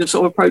 these guys have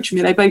sort of approached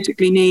me. They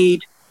basically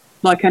need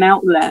like an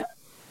outlet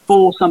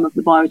for some of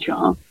the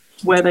biochar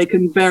where they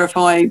can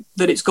verify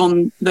that it's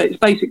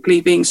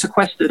basically being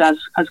sequestered as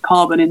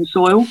carbon in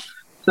soil.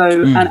 So,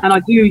 and I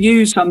do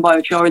use some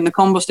biochar in the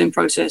composting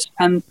process,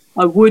 and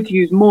I would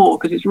use more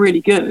because it's really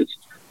good.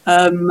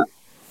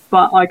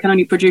 But I can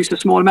only produce a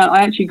small amount.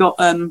 I actually got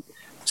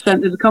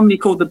sent, there's a company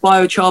called the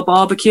Biochar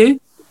Barbecue,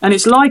 and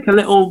it's like a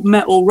little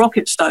metal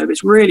rocket stove.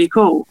 It's really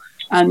cool.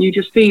 And you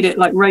just feed it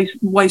like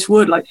waste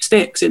wood, like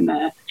sticks in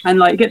there. And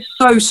like it gets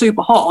so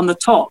super hot on the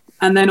top.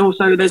 And then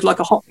also there's like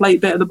a hot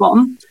plate bit at the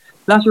bottom.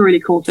 that's a really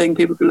cool thing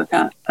people can look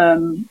at.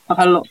 I've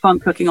had a lot of fun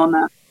cooking on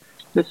that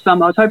this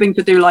summer. I was hoping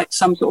to do like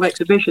some sort of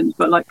exhibitions,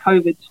 but like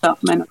COVID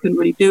stuff meant I couldn't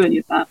really do any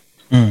of that.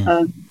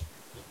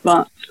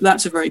 But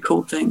that's a very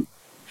cool thing.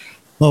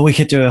 Well, we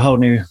could do a whole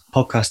new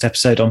podcast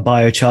episode on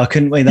biochar,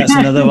 couldn't we? That's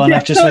another one.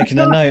 I've just making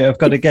a note. I've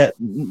got to get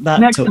that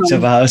Next talked time.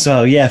 about as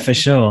well. Yeah, for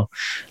sure.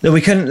 Look,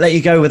 we couldn't let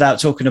you go without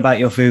talking about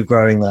your food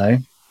growing, though.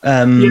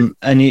 And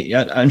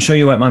I'm sure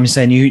you won't mind me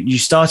saying you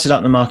started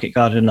up the market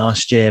garden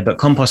last year, but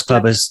Compost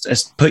Club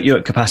has put you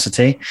at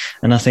capacity.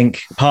 And I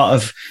think part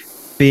of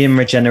being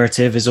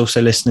regenerative is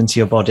also listening to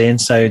your body.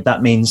 And so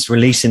that means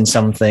releasing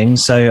some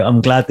things. So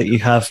I'm glad that you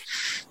have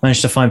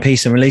managed to find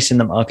peace in releasing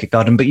the market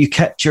garden, but you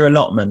kept your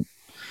allotment.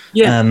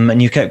 Yeah. And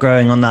you kept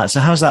growing on that. So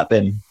how's that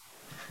been?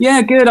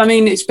 Yeah, good. I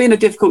mean, it's been a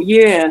difficult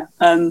year.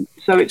 So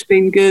it's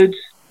been good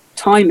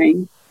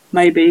timing,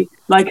 maybe.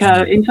 Like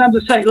in terms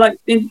of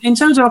in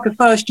terms of like a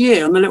first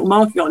year on the little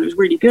market garden, it was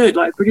really good.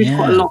 Like I produced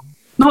quite a lot,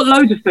 not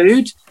loads of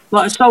food.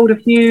 Like I sold a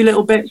few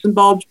little bits and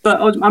bobs,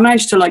 but I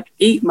managed to like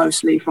eat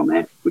mostly from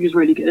it, which is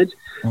really good.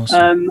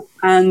 Awesome.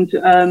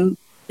 And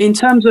in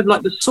terms of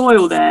like the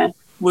soil there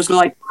was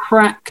like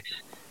cracked,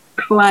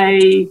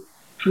 clay,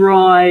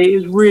 dry. It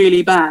was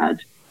really bad.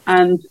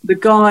 And the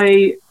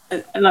guy,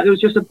 like there was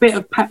just a bit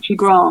of patchy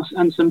grass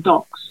and some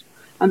docks.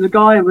 And the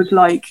guy was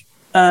like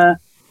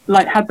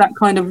had that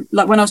kind of,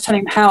 like when I was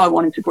telling him how I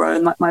wanted to grow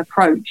and like my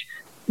approach,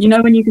 you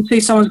know, when you can see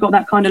someone's got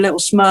that kind of little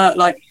smirk,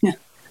 like,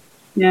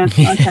 yeah,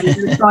 okay, you're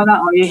going to try that,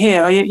 are you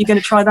here? Are you going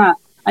to try that?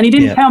 And he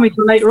didn't tell me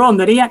till later on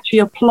that he actually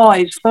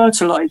applies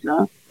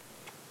fertilizer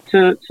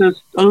to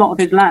a lot of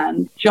his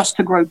land just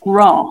to grow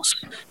grass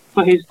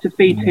to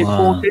feed his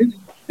horses,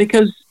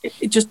 because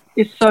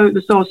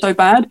the soil's so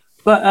bad.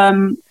 But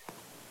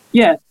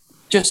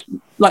just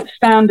like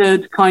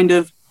standard kind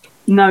of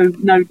no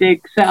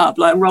dig setup,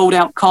 like rolled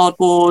out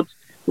cardboard,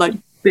 like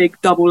big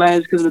double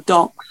layers because of the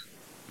docks,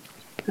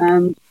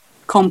 and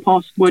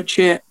compost, wood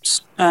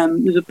chips.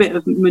 There's a bit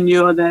of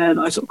manure there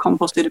that I sort of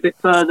composted a bit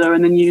further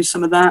and then used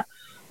some of that.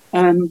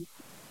 And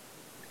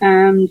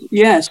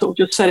sort of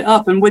just set it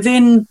up. And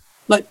within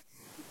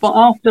but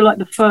after like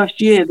the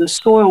first year, the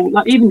soil,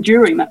 like even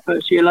during that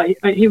first year, like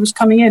he was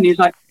coming in, he's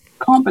like,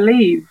 can't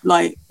believe,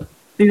 like,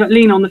 he's like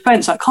leaning on the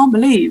fence, like, can't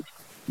believe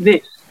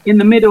this in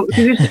the middle,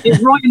 because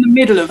it's right in the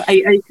middle of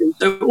 8 acres.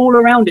 So all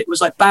around it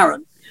was like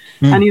barren.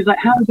 And he's like,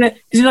 how is it?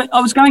 Because he's like, I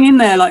was going in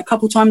there like a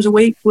couple times a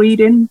week,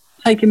 weeding,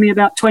 taking me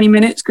about 20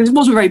 minutes because it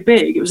wasn't very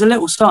big. It was a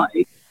little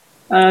site.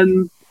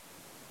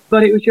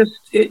 But it was just,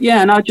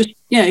 and I just,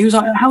 he was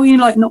like, how are you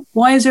like, not,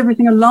 why is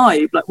everything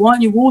alive? Like, why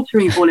aren't you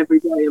watering it all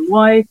every day? And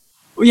why,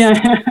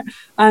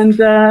 and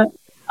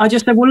I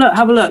just said, well, look,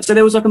 have a look. So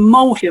there was like a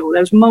molehill,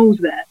 there was moles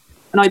there.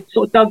 And I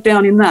sort of dug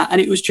down in that and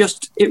it was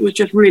just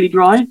really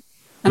dry.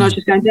 And I was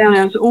just going down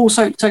and it was all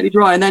so totally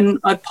dry. And then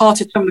I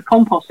parted some of the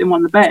compost in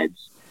one of the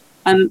beds.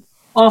 And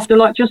after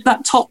like just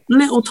that top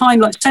little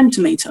tiny like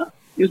centimetre,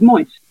 it was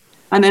moist.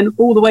 And then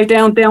all the way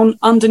down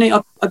underneath,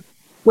 I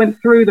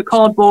went through the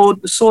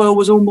cardboard, the soil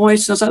was all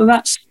moist. And I was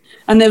like,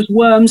 and there was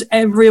worms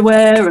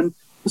everywhere. And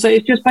so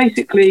it's just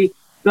basically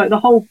like the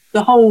whole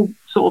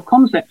sort of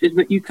concept is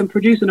that you can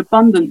produce an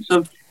abundance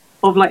of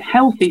like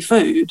healthy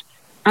food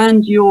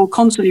and you're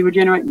constantly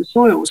regenerating the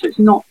soil. So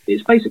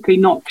it's basically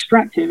not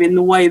extractive in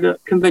the way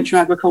that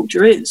conventional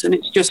agriculture is. And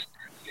it's just,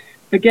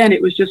 again,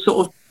 it was just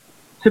sort of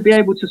to be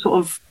able to sort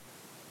of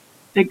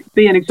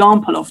be an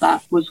example of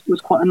that was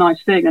quite a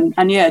nice thing.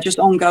 And just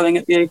ongoing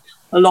at the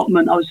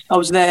allotment. I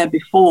was there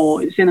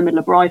before. It's in the middle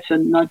of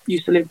Brighton. I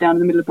used to live down in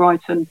the middle of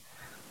Brighton.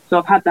 So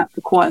I've had that for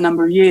quite a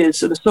number of years.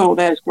 So the soil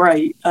there is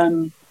great.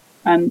 And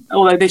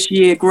although this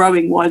year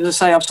growing wise,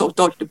 as I say, I've sort of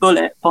dodged a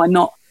bullet by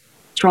not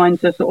trying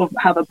to sort of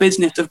have a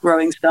business of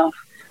growing stuff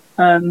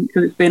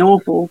because it's been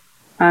awful.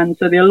 And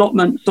so the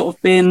allotment's sort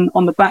of been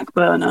on the back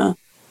burner,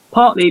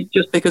 partly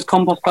just because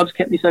Compost Club's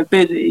kept me so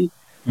busy.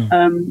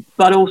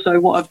 But also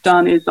what I've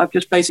done is I've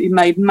just basically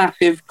made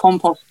massive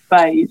compost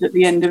bays at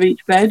the end of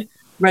each bed,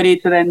 ready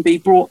to then be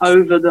brought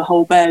over the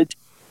whole bed,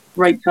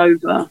 raked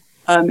over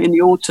in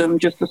the autumn,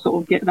 just to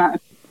sort of get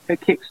that a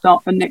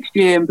kickstart for next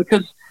year. And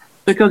because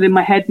in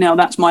my head now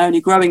that's my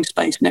only growing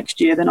space next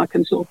year, then I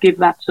can sort of give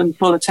that some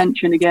full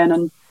attention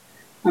again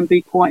and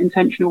be quite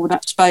intentional with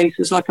that space.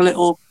 It's like a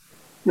little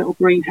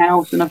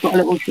greenhouse, and I've got a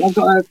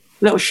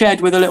little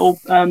shed with a little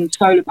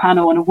solar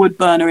panel and a wood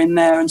burner in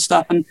there and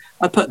stuff. And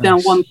I put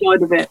down one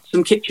side of it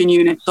some kitchen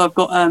units. So I've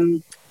got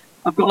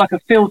like a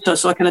filter,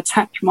 so I can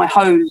attach my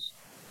hose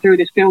through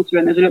this filter,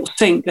 and there's a little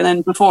sink. And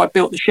then before I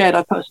built the shed,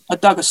 I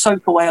dug a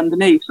soak away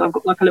underneath. So I've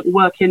got like a little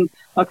I can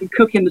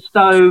cook in the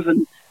stove,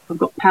 and I've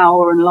got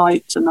power and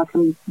lights, and I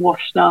can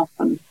wash stuff.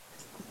 And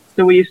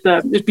so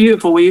it's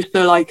beautiful. We used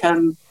to like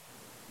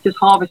just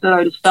harvest a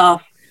load of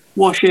stuff,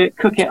 wash it,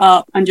 cook it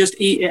up, and just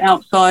eat it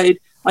outside.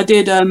 I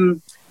did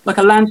like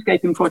a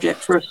landscaping project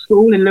for a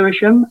school in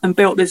Lewisham and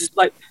built this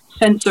like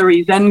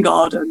sensory Zen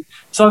garden.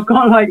 So I've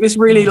got like this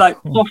really like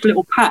soft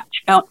little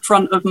patch out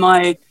front of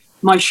my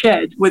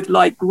shed with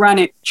like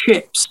granite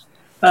chips,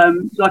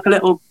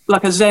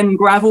 like a Zen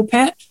gravel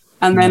pit.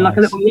 and then like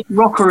a Nice. little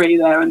rockery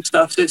there and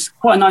stuff. So it's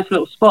quite a nice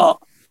little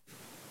spot.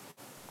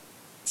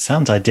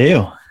 Sounds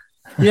ideal.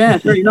 Yeah,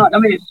 it's really nice. I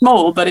mean, it's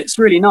small, but it's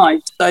really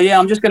nice. So yeah,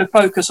 I'm just going to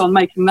focus on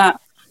making that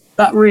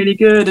really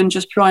good, and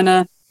just trying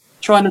to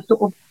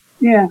sort of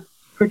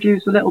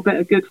produce a little bit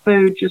of good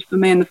food just for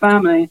me and the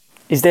family.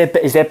 Is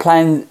there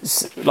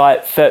plans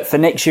like for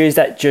next year? Is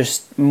that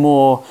just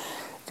more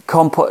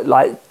compost,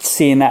 like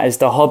seeing that as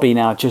the hobby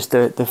now, just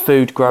the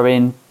food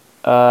growing?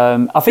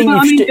 I think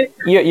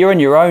you're on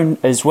your own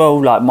as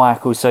well, like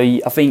Michael. So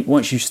I think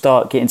once you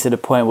start getting to the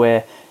point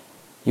where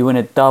you want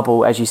to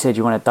double, as you said,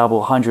 you want to double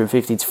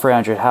 150 to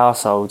 300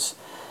 households.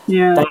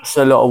 Yeah, that's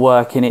a lot of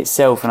work in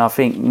itself, and I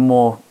think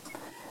more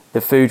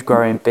the food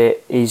growing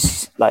bit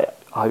is like,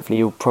 hopefully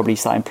you'll probably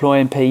start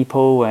employing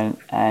people, and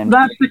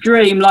that's the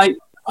dream. Like,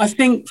 I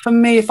think for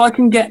me, if I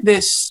can get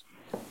this,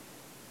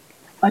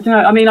 I don't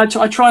know. I mean, I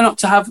try not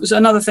to have.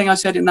 Another thing I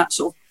said in that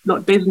sort of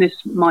like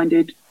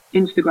business-minded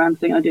Instagram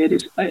thing I did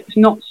is it's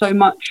not so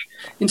much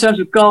in terms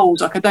of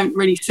goals. Like, I don't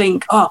really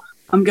think,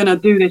 I'm going to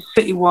do this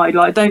citywide.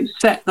 Like, I don't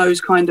set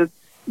those kind of,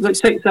 like,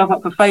 set yourself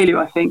up for failure,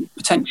 I think,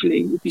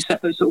 potentially, if you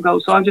set those sort of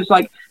goals. So I'm just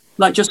like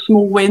just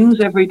small wins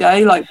every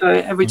day. Like, so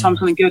every time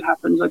something good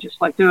happens, I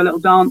just like do a little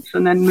dance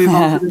and then move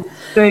on to the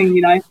thing,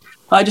 you know.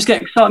 I just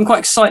get excited. I'm quite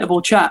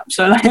excitable chap.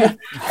 So like, I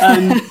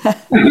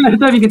don't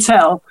know if you can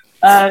tell.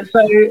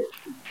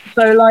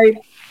 So like,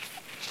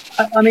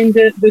 I mean,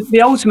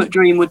 the ultimate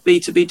dream would be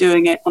to be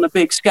doing it on a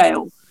big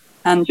scale.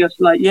 And just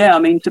like, I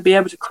mean, to be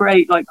able to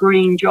create like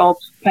green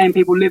jobs, paying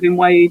people living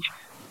wage,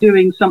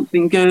 doing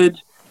something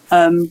good,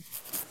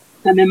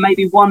 and then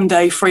maybe one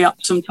day free up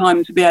some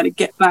time to be able to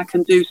get back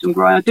and do some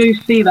growing. I do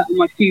see that in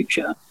my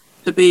future,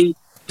 to be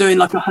doing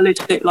like a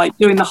holistic, like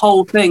doing the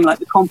whole thing, like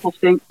the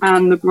composting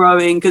and the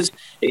growing, because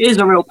it is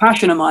a real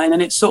passion of mine.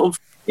 And it's sort of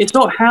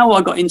how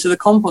I got into the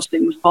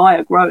composting was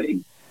via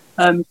growing.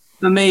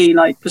 For me,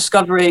 like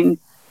discovering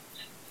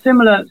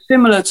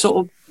similar sort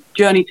of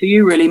journey to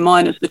you, really,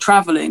 minus the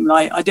traveling.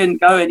 Like, I didn't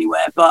go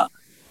anywhere, but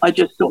I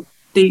just sort of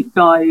deep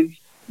dive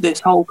this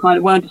whole kind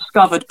of, when I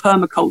discovered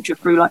permaculture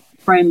through like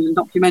friends and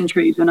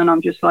documentaries, and then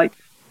I'm just like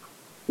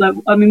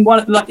I mean,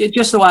 it's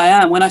just the way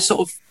I am. When I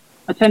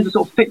tend to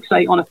sort of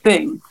fixate on a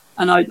thing,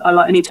 and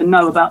I need to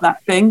know about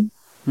that thing.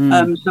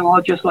 So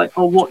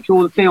I'll watch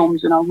all the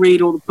films, and I'll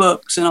read all the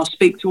books, and I'll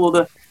speak to all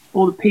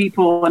the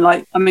people, and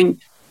like, I mean,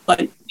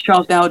 like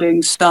Charles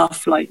Dowding's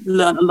stuff, like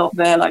learn a lot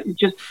there. Like,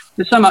 just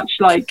there's so much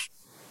like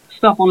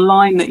stuff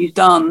online that he's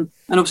done,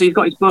 and obviously he's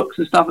got his books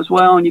and stuff as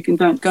well, and you can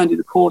go and do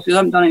the courses. I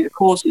haven't done any of the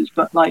courses,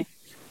 but like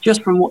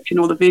just from watching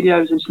all the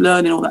videos and just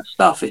learning all that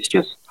stuff, it's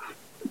just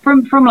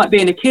from like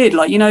being a kid,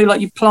 like, you know,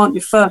 like you plant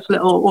your first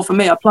little, or for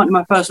me, I planted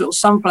my first little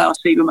sunflower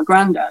seed with my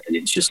granddad, and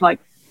it's just like,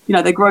 you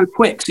know, they grow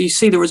quick, so you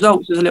see the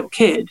results as a little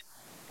kid,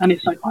 and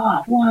it's like,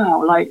 oh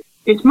wow, like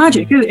it's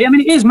magic. I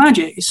mean, it is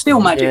magic. It's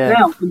still magic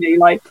now for me.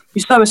 Like,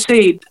 you sow a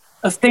seed,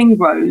 a thing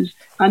grows,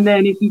 and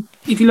then if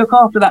you look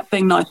after that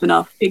thing nice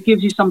enough, it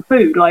gives you some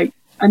food, like,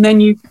 and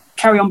then you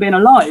carry on being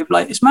alive.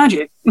 Like, it's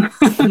magic.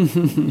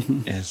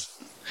 Yes.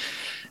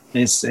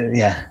 It's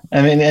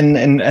I mean,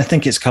 and I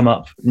think it's come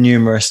up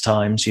numerous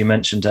times. You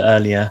mentioned it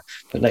earlier,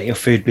 but let your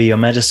food be your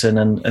medicine,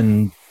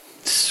 and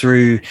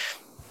through,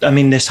 I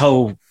mean, this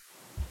whole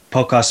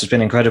podcast has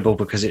been incredible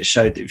because it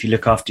showed that if you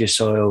look after your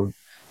soil,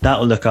 that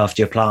will look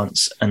after your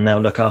plants, and they'll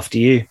look after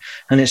you,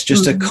 and it's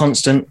just a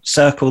constant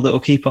circle that will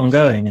keep on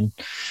going. And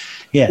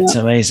it's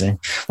amazing.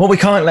 Well, we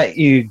can't let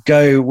you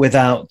go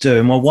without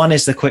doing, well, one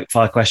is the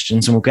quickfire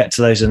questions, and we'll get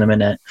to those in a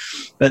minute,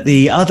 but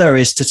the other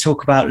is to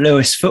talk about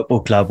Lewes Football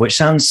Club, which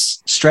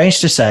sounds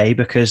strange to say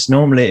because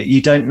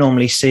you don't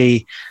normally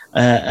see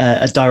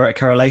a direct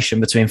correlation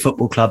between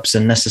football clubs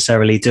and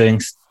necessarily doing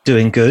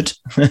good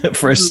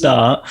for a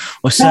start,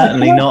 or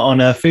certainly not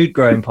on a food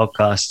growing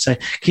podcast. So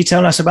can you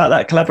tell us about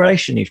that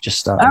collaboration you've just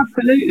started?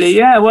 Absolutely,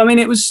 yeah. Well, I mean,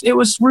 it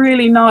was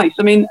really nice.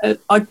 I mean,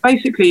 I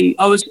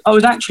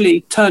was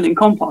actually turning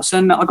compost,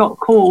 and I got a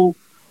call,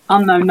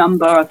 unknown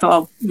number. I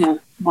thought,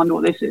 wonder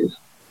what this is.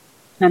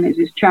 And it's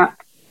this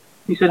chap.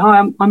 He said, "Hi,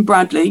 I'm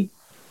Bradley,"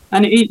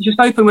 and it just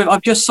opened with,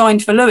 "I've just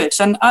signed for Lewes."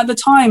 And at the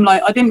time,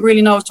 like, I didn't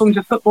really know I was talking to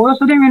a footballer,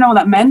 so I didn't really know what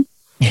that meant.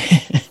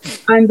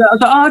 And I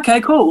was like, "Oh, okay,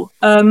 cool."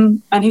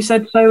 And he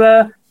said,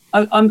 "So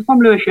I'm from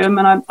Lewisham,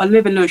 and I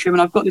live in Lewisham,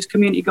 and I've got this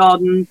community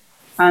garden,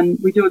 and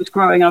we do all this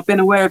growing. I've been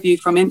aware of you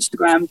from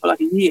Instagram for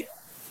like a year,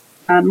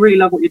 and really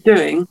love what you're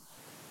doing.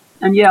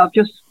 And I've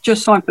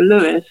just signed for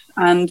Lewes,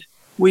 and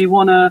we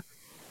wanna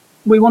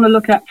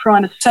look at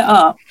trying to set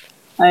up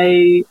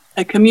a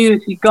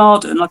community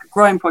garden, like a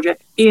growing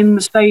project in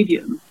the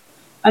stadium."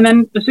 And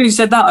then as soon as he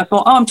said that, I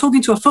thought, "Oh, I'm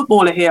talking to a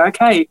footballer here,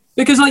 okay?"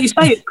 Because like you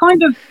say, it's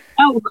kind of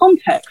out of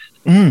context.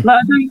 Like,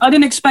 I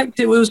didn't expect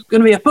it was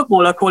going to be a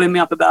footballer calling me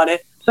up about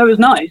it, so it was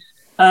nice.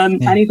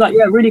 And he's like,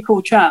 "Yeah, really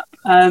cool chap."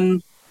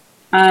 And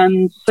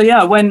so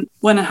I went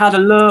and had a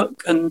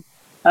look, and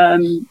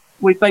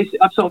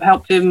I've sort of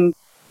helped him.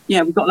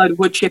 We've got a load of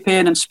wood chip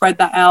in and spread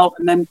that out,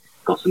 and then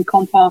got some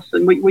compost,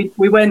 and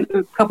we went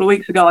a couple of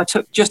weeks ago. I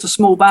took just a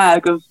small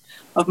bag of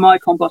my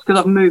compost because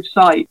I've moved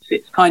sites.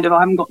 It's kind of, I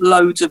haven't got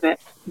loads of it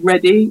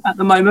ready at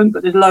the moment,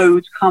 but there's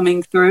loads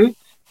coming through.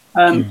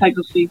 It takes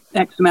obviously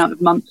X amount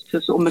of months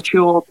to sort of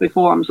mature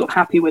before I'm sort of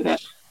happy with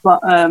it.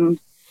 But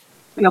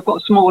I've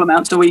got a small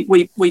amount, so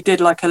we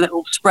did like a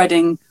little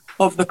spreading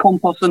of the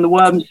compost and the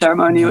worm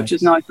ceremony, which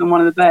is nice on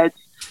one of the beds.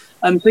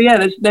 So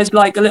yeah, there's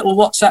like a little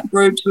WhatsApp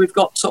group. So we've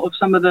got sort of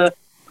some of the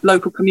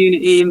local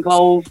community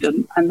involved,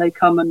 and they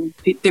come and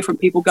different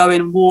people go in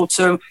and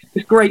water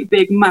this great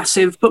big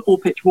massive football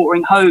pitch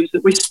watering hose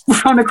that we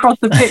run across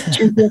the pitch.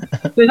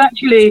 There's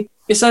actually,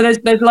 so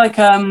there's like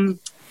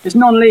it's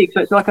non-league,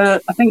 so it's like I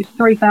think it's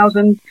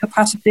 3,000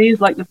 capacity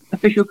is like the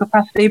official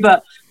capacity,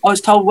 but I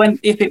was told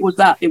if it was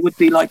that, it would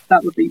be like,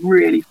 that would be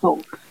really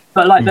full.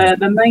 But like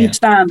the main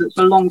stand that's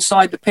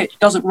alongside the pitch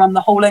doesn't run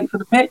the whole length of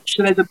the pitch,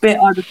 so there's a bit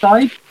either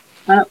side,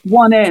 and at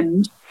one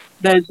end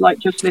there's like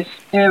just this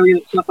area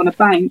that's like on a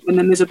bank, and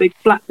then there's a big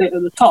flat bit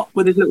at the top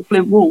with this little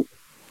flint wall.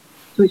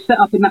 So we set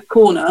up in that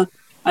corner,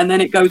 and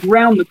then it goes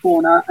round the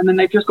corner, and then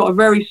they've just got a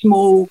very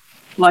small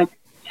like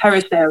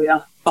terraced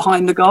area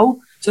behind the goal.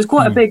 So it's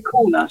quite a big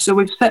corner. So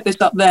we've set this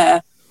up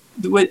there.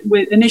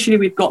 Initially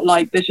we've got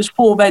like, there's just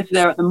 4 beds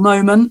there at the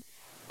moment,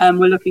 and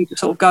we're looking to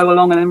sort of go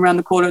along and then around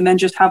the corner, and then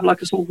just have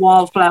like a sort of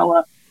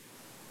wildflower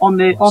on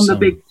the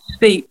big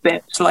steep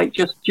bits, like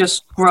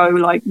just grow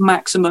like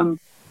maximum,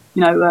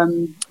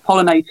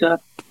 pollinator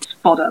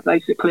fodder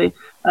basically.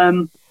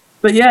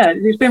 But yeah,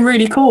 it's been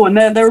really cool, and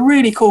they're a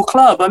really cool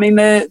club. I mean,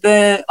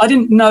 they're I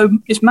didn't know,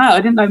 it's mad,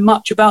 I didn't know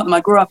much about them.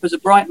 I grew up as a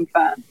Brighton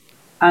fan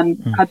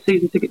and had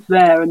season tickets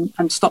there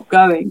and stopped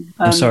going.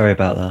 I'm sorry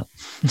about that.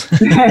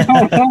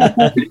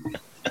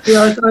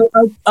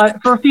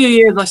 For a few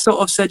years I sort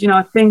of said,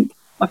 I think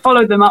I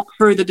followed them up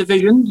through the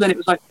divisions, and it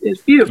was like,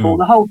 it's beautiful,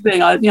 the whole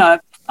thing. I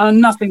have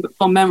nothing but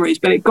fond memories,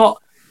 but it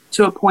got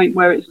to a point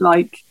where it's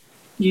like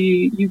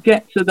you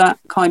get to that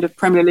kind of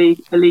Premier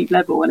League elite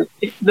level, and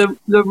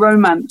the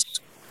romance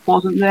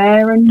wasn't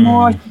there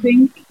anymore, I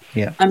think.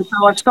 Yeah. And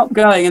so I stopped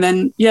going, and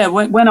then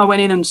when I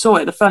went in and saw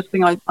it, the first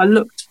thing I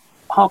looked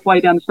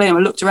halfway down the stadium, I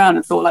looked around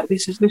and thought, like,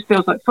 this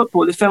feels like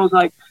football. This feels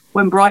like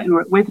when Brighton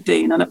were at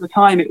Withdean, and at the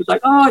time it was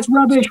like, oh, it's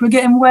rubbish, we're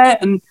getting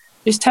wet and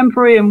it's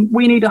temporary and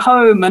we need a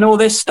home and all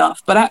this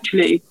stuff. But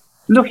actually,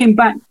 looking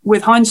back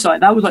with hindsight,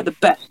 that was like the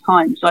best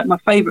times. Like, my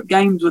favourite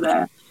games were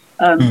there.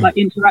 Like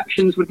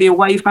interactions with the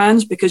away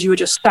fans, because you were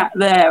just sat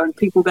there and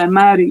people going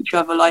mad at each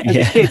other. Like, as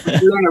a kid, it was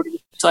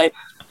hilarious. So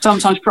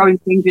sometimes throwing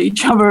things at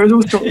each other and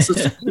all sorts of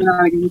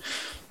shenanigans.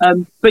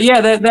 But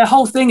yeah, their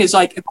whole thing is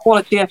like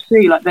equality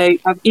FC. Like, they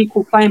have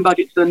equal playing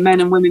budgets to the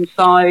men and women's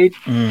side.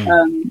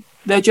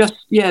 They're just,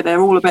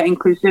 they're all about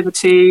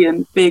inclusivity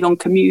and big on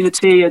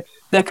community. And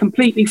they're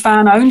completely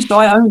fan owned. So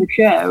I own a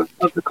share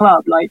of the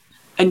club. Like,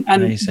 and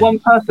one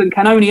person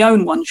can only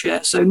own one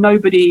share, so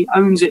nobody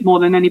owns it more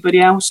than anybody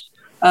else.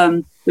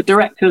 The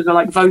directors are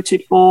like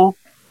voted for.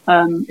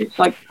 It's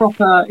like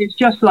proper. It's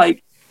just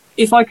like,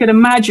 if I could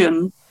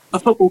imagine a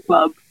football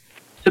club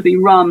to be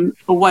run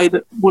a way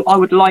that I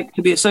would like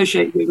to be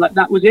associated with, like,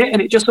 that was it.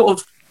 And it just sort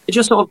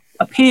of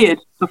appeared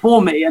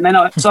before me. And then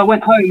I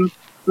went home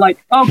like,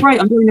 oh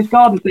great, I'm doing this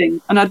garden thing,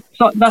 and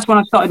that's when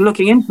I started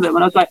looking into them,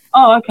 and I was like,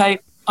 oh okay,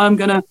 I'm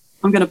gonna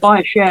buy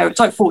a share. It's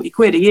like 40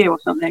 quid a year or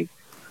something.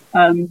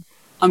 I'm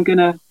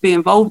gonna be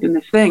involved in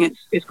this thing.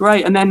 It's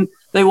great. And then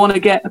they want to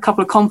get a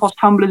couple of compost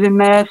tumblers in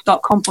there,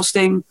 start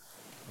composting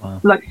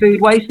like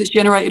food waste that's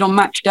generated on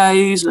match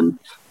days. And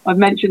I've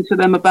mentioned to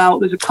them about,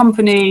 there's a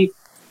company,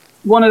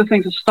 one of the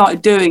things I've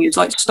started doing is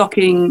like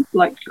stocking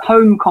like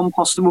home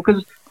compostable,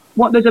 because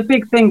there's a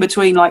big thing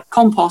between like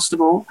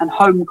compostable and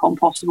home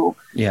compostable.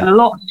 And a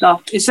lot of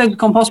stuff, it says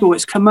compostable,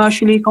 it's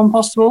commercially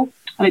compostable,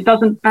 and it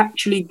doesn't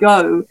actually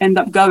end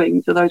up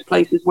going to those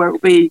places where it will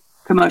be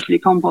commercially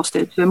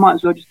composted. So it might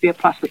as well just be a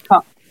plastic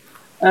cup.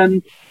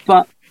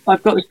 But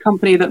I've got this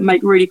company that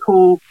make really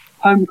cool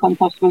home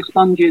compostable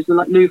sponges,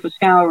 like loofah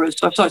scourers.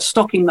 So I've started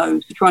stocking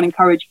those to try and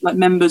encourage like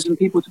members and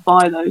people to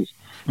buy those.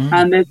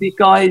 And there's these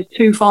guys,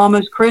 Two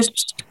Farmers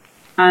crisps,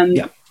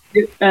 and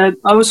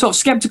I was sort of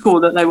skeptical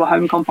that they were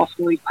home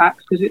compostable, these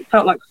packs, because it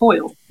felt like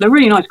foil. They're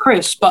really nice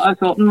crisps, but I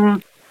thought,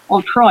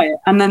 I'll try it.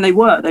 And then they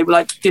were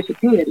like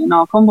disappeared in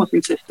our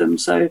composting system.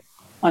 So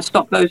I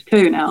stock those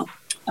too now.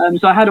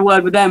 So I had a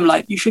word with them,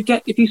 like, you should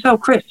if you sell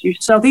crisps, you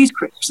should sell these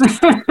crisps.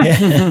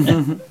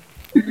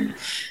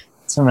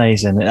 It's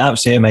amazing.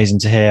 Absolutely amazing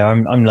to hear.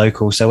 I'm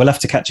local, so we'll have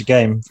to catch a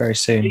game very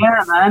soon.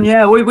 Yeah, man.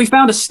 Yeah, we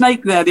found a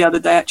snake there the other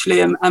day,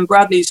 actually, and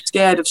Bradley's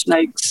scared of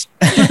snakes.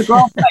 It's just a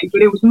grass snake,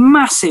 but it was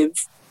massive.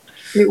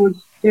 It was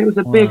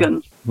a big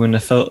one. Wouldn't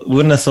have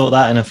thought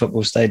that in a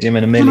football stadium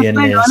in a million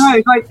years.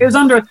 I know. It was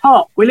under a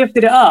top. We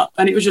lifted it up,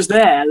 and it was just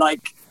there.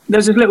 Like, there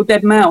was this little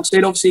dead mouse.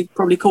 They'd obviously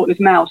probably caught this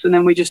mouse, and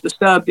then we just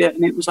disturbed it,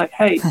 and it was like,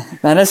 hey.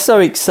 Man, that's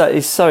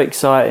it's so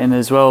exciting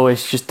as well.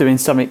 It's just doing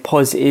something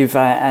positive,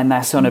 and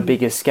that's on a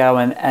bigger scale,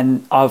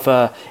 and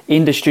other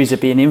industries are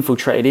being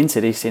infiltrated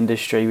into this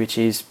industry, which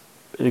is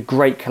a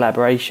great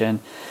collaboration.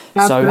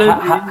 Absolutely, So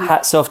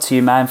hats off to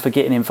you, man, for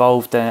getting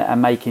involved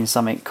and making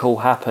something cool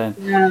happen.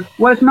 Yeah,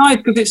 well, it's nice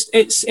because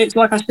it's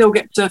like I still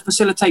get to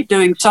facilitate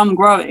doing some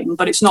growing,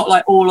 but it's not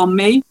like all on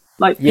me.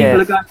 Like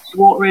people are going to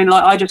watering,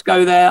 like I just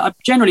go there. I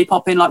generally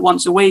pop in like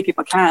once a week if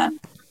I can.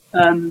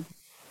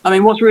 I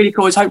mean, what's really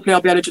cool is hopefully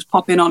I'll be able to just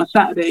pop in on a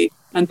Saturday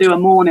and do a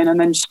morning and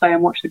then stay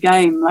and watch the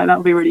game. Like that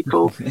would be really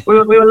cool. we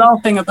were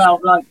laughing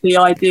about like the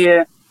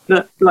idea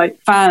that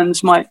like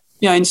fans might,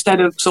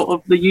 instead of sort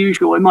of the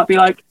usual, it might be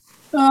like,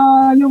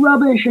 you're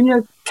rubbish and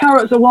your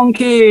carrots are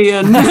wonky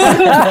and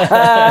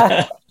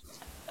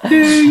do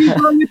you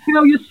grow your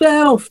tail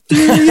yourself? Do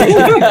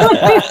you?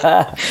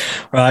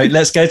 Right,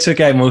 let's go to a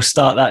game. We'll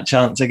start that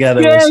chant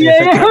together. We'll see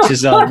if it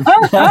catches on.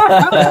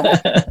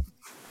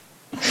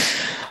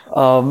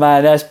 Oh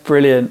man, that's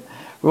brilliant.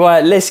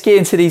 Right, let's get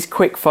into these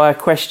quick fire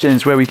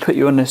questions where we put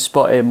you on the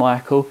spot here,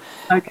 Michael.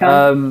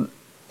 Okay.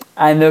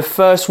 And the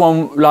first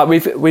one, like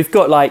we've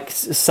got like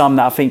some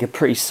that I think are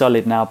pretty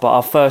solid now, but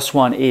our first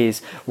one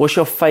is, what's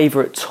your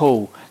favourite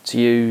tool to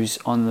use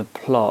on the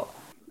plot?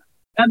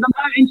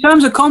 In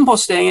terms of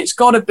composting, it's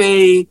got to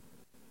be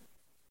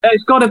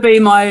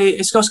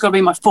my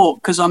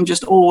fork, because I'm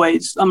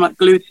like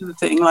glued to the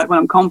thing. Like when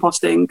I'm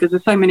composting, because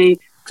I've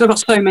got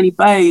so many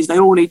bays, they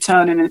all need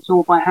turning, and it's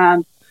all by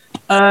hand.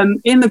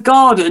 In the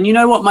garden, you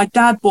know what? My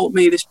dad bought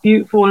me this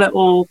beautiful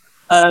little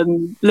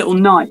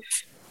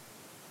knife.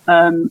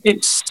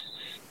 It's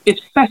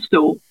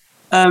Festal,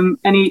 and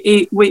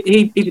he's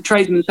a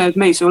tradesman the same as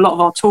me, so a lot of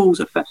our tools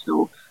are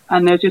Festal.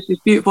 And there's just this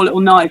beautiful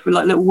little knife with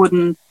like little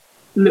wooden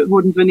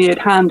veneered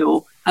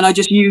handle, and I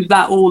just use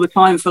that all the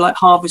time for like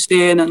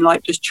harvesting and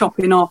like just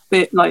chopping off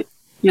bit, like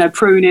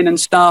pruning and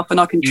stuff, and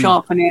I can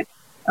sharpen it.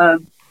 I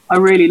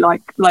really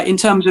like in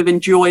terms of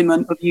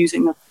enjoyment of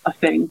using a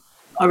thing,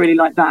 I really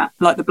like that.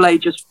 Like the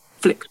blade just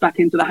flicks back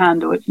into the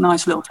handle. It's a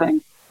nice little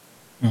thing.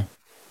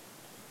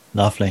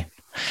 Lovely.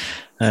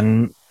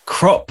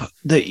 Crop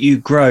that you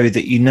grow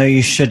that you know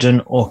you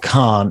shouldn't or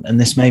can't, and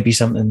this may be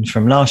something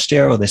from last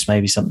year, or this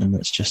may be something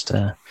that's just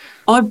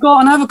I've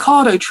got an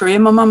avocado tree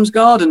in my mum's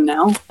garden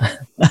now.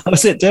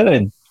 How's it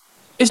doing?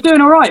 It's doing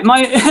all right.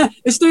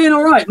 It's doing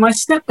all right. My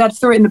stepdad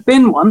threw it in the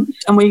bin once,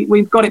 and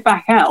we got it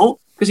back out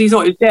because he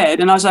thought it was dead,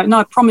 and I was like, no,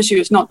 I promise you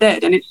it's not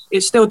dead, and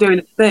it's still doing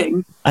its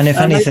thing. And if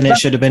anything, it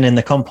should have been in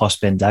the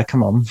compost bin, Dad.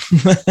 Come on.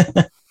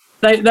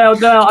 I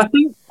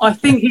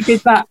think he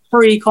did that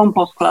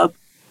pre-compost club.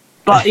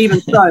 But even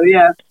so,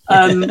 yeah,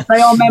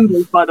 they are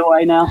members, by the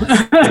way, now.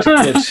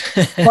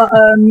 But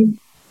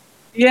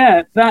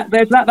yeah,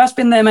 that's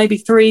been there maybe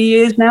 3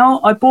 years now.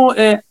 I bought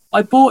it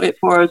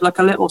for her as like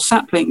a little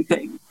sapling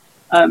thing,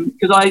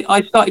 because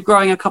I started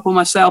growing a couple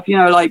myself.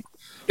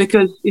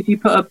 Because if you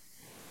put a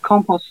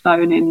compost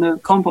stone in the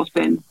compost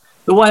bin,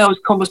 the way I was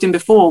composting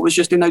before was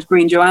just in those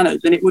green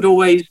Joannas, and it would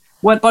always.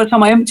 By the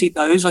time I emptied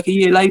those, like a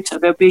year later,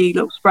 there'd be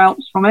little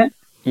sprouts from it.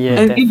 Yeah,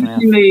 and definitely.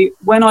 interestingly,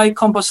 when I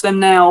compost them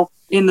now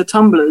in the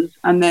tumblers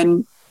and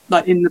then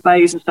like in the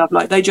bays and stuff,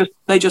 like they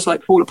just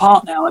like fall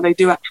apart now, and they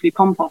do actually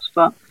compost.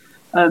 But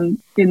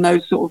in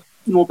those sort of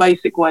more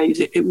basic ways,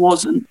 it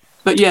wasn't.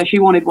 But yeah, she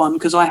wanted one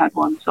because I had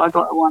one, so I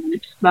got her one, and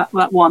it's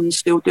that one's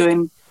still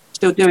doing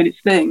its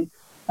thing.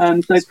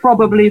 So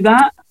probably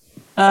that.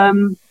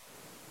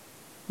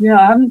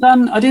 Yeah,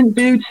 I didn't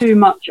do too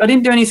much. I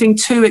didn't do anything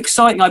too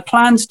exciting. I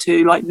planned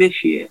to, like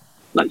this year,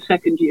 like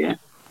second year.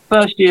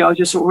 First year, I was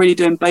just sort of really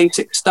doing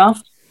basic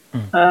stuff.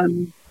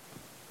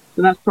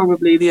 So that's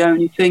probably the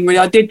only thing really.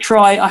 I did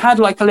try. I had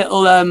like a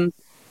little,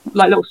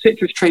 like little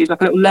citrus trees,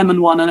 like a little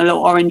lemon one and a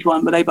little orange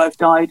one, but they both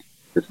died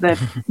because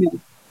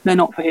they're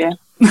not for here.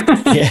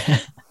 Yeah.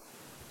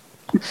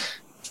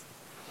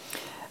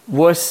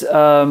 What's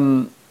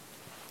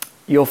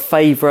your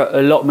favourite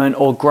allotment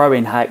or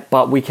growing hack?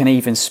 But we can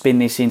even spin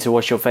this into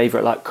what's your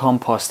favourite like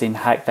composting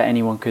hack that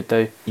anyone could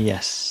do?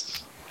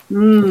 Yes.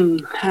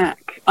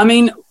 Hack. I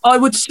mean, I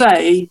would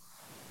say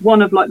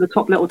one of like the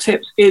top little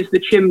tips is the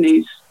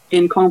chimneys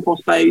in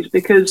compost bays,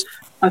 because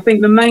I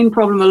think the main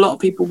problem a lot of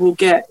people will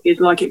get is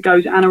like it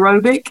goes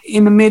anaerobic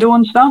in the middle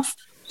and stuff.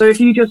 So if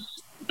you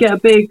just get a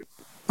big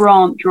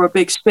branch or a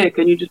big stick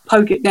and you just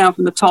poke it down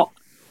from the top,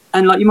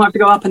 and like you might have to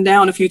go up and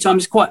down a few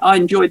times. I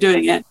enjoy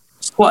doing it.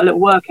 It's quite a little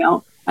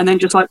workout, and then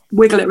just like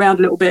wiggle it around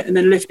a little bit and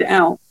then lift it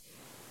out.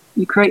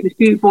 You create this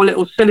beautiful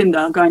little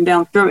cylinder going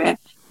down through it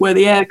where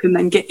the air can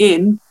then get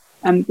in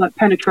and like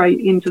penetrate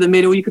into the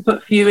middle. You could put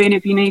a few in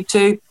if you need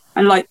to,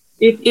 and like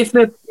if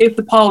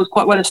the pile is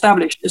quite well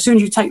established, as soon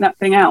as you take that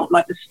thing out,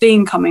 like the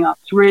steam coming up,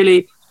 it's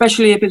really,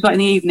 especially if it's like in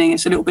the evening,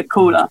 it's a little bit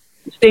cooler.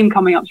 The steam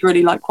coming up is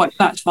really like quite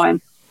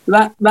satisfying.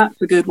 So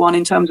that's a good one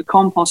in terms of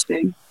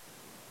composting.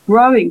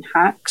 Growing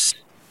hacks.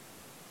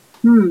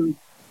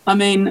 I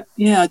mean,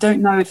 yeah, I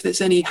don't know if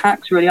there's any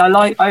hacks really. I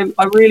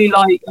really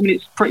like. I mean,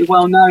 it's pretty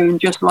well known.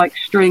 Just like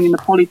string in the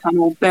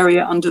polytunnel, bury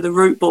it under the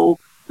root ball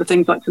for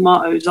things like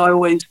tomatoes.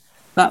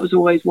 That was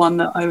always one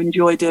that I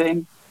enjoy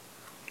doing.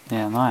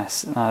 Yeah,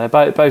 nice. They're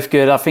both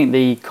good. I think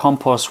the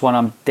compost one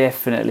I'm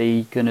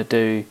definitely going to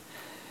do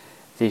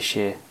this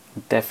year.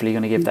 I'm definitely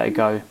going to give that a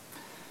go.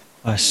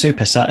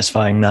 Super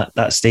satisfying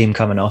that steam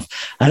coming off.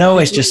 And I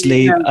always just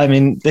leave. I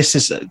mean, this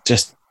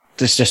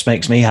just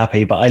makes me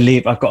happy, but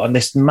I've got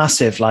this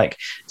massive, like,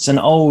 it's an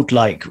old,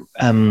 like,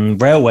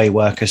 railway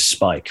workers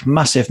spike,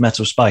 massive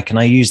metal spike. And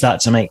I use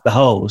that to make the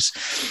holes.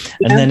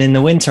 And then in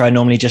the winter, I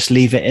normally just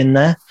leave it in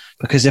there,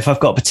 because if I've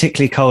got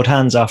particularly cold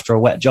hands after a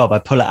wet job, I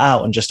pull it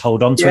out and just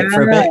hold on to it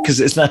for a bit, because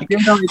it's like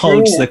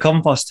holds the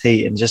compost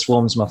heat and just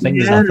warms my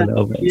fingers up a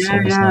little bit.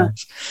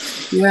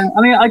 Nice. Yeah.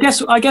 I mean, I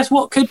guess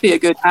what could be a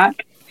good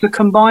hack to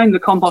combine the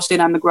composting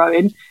and the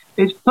growing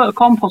is put a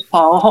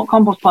hot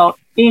compost pile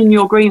in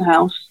your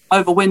greenhouse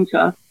over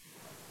winter,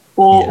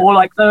 or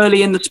like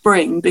early in the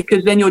spring,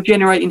 because then you're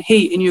generating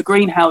heat in your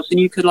greenhouse and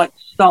you could like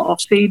start off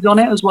seeds on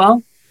it as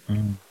well.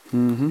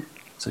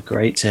 It's a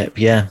great tip.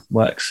 Yeah,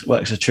 works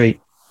a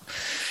treat.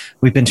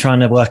 We've been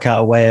trying to work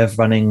out a way of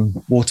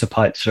running water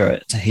pipes through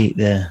it to heat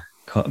the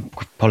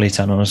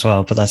polytunnel as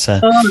well, but that's I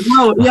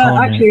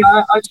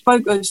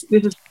spoke, this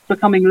is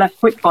becoming less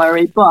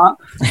quickfirey, but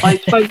I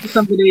spoke to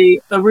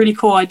somebody. A really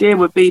cool idea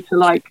would be to,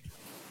 like,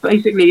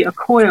 basically a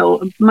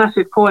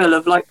massive coil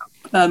of like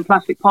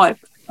plastic pipe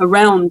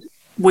around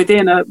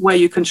within where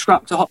you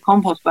construct a hot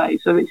compost bay,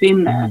 so it's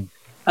in there.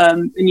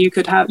 And you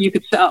could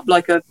set up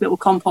like a little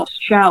compost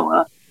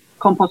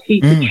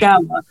heated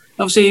shower.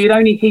 Obviously you'd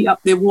only heat up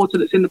the water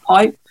that's in the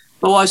pipe,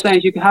 but what I was saying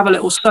is you could have a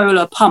little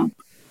solar pump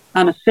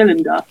and a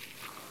cylinder,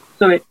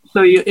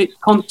 it's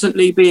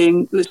constantly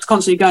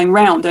going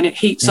round, and it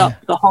heats up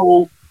the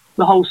whole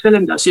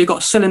cylinder, so you've got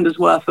a cylinder's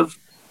worth of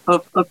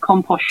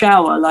compost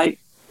shower. Like,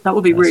 that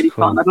would be really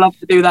fun. I'd love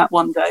to do that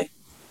one day.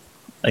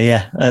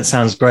 Yeah, that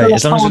sounds great.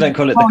 As long as we don't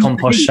call it the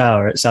compost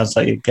shower, it sounds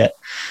like you'd get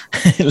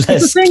less.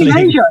 It's a thing in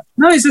Asia.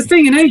 No, it's a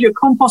thing in Asia.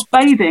 Compost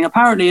bathing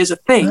apparently is a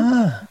thing.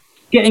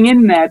 Getting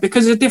in there,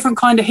 because it's a different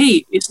kind of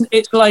heat.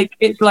 It's like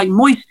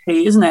moist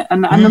heat, isn't it?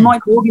 And the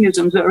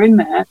microorganisms that are in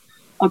there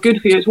are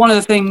good for you. It's one of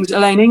the things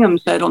Elaine Ingham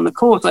said on the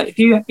course. Like,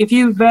 if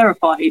you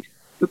verified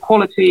the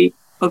quality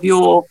of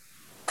your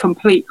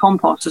complete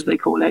compost, as they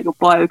call it, your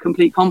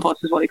bio-complete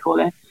compost is what they call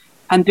it,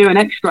 and do an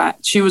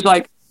extract, she was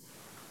like,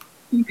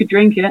 you could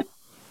drink it.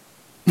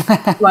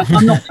 Like,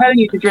 I'm not telling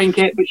you to drink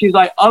it, but she's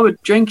like, I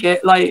would drink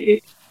it.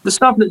 Like, the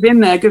stuff that's in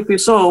there, good for your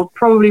soil,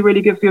 probably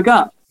really good for your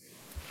gut.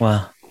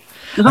 Wow.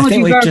 As long as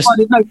you verify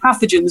there's no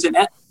pathogens in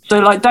it. So,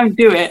 like, don't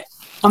do it.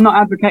 I'm not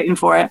advocating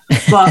for it.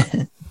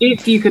 But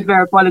if you could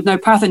verify there's no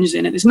pathogens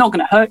in it, it's not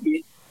going to hurt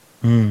you.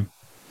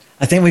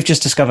 I think we've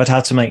just discovered how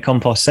to make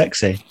compost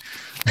sexy.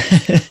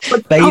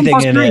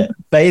 Bathing in it.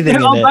 Bathing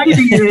in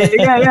it.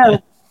 Yeah.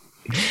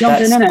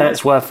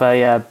 That's worth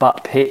a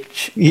butt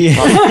pitch. Yeah.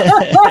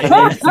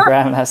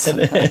 Instagram, that's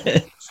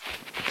it.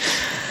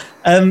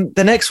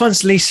 The next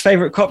one's least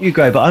favourite crop you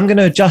grow, but I'm going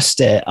to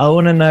adjust it. I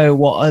want to know,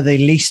 what are the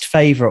least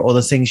favourite or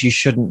the things you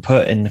shouldn't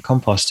put in the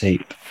compost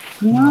heap?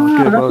 Good,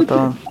 well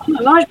done.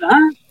 I like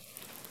that.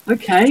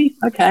 Okay.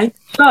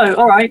 So,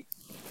 all right.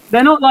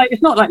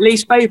 It's not like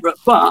least favourite,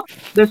 but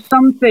there's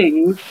some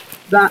things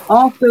that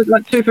after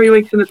like 2-3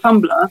 weeks in the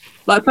tumbler,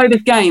 like, I play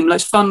this game,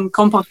 like, fun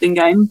composting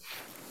game,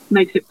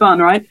 makes it fun,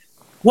 right?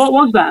 What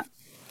was that?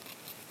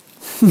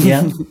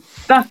 Yeah.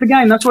 That's the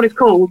game. That's what it's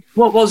called.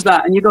 What was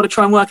that? And you've got to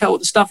try and work out what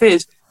the stuff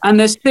is. And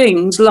there's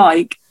things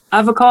like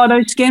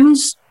avocado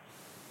skins,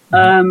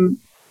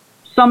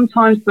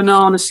 sometimes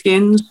banana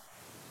skins,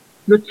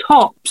 the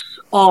tops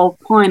of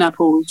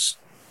pineapples.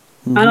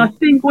 And I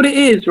think what it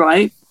is,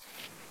 right?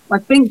 I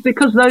think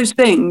because those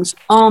things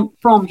aren't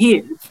from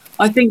here,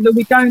 I think that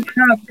we don't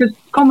have, because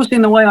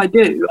composting the way I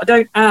do, I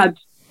don't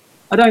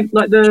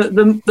like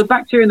the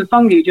bacteria and the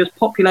fungi just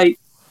populate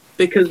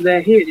because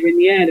they're here, they're in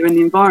the air, they're in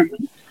the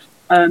environment.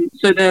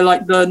 So they're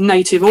like the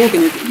native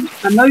organisms,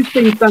 and those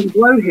things don't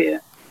grow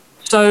here.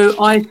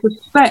 So I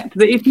suspect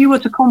that if you were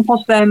to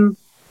compost them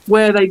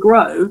where they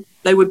grow,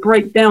 they would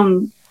break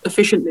down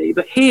efficiently,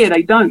 but here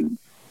they don't.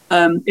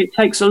 It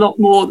takes a lot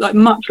more, like,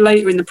 much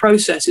later in the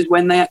process is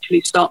when they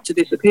actually start to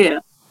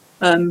disappear.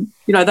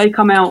 They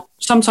come out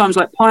sometimes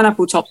like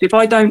pineapple tops. If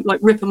I don't, like,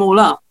 rip them all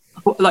up,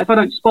 like, if I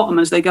don't spot them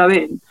as they go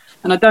in,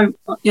 and I don't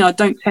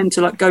tend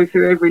to, like, go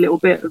through every little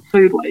bit of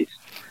food waste.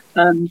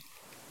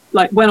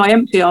 Like, when I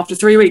empty after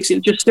 3 weeks,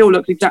 it just still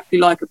looks exactly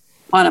like a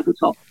pineapple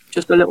top,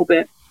 just a little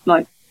bit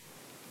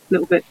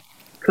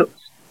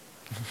cooked.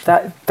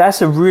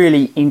 That's a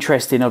really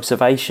interesting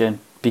observation,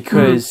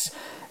 because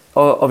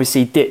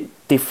obviously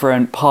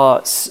different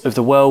parts of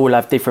the world will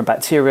have different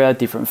bacteria,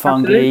 different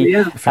fungi,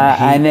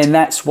 and then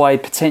that's why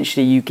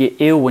potentially you get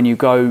ill when you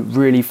go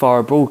really far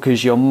abroad,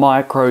 because your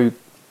micro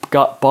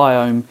gut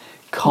biome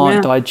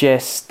can't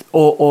digest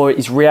or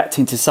is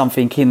reacting to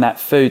something in that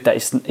food that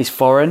is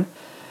foreign.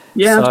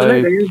 Yeah,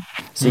 absolutely.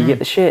 So you get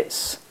the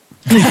shits.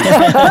 Yeah,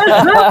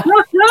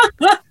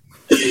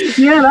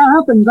 that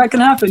happens. That can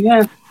happen.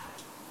 Yeah.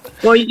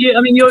 Well,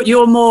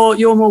 you're more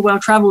well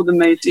travelled than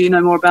me, so you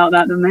know more about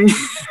that than me.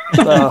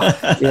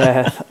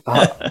 Yeah,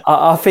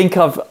 I think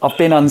I've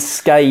been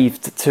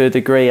unscathed to a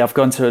degree. I've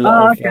gone to a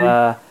lot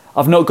of.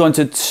 I've not gone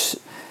to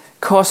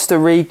Costa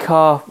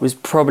Rica. Was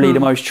probably the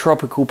most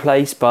tropical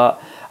place,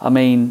 but I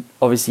mean,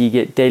 obviously you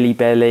get Delhi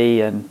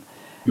belly and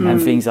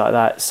and things like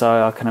that.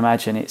 So I can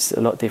imagine it's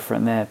a lot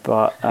different there.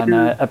 But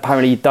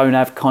apparently you don't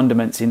have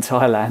condiments in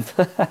Thailand.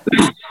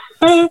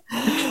 Well,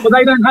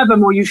 they don't have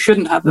them, or you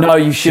shouldn't have them. No,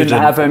 you shouldn't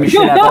have them. You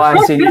shouldn't have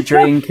ice in your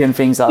drink and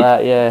things like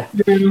that. Yeah.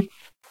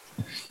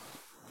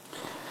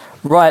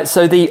 Right.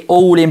 So the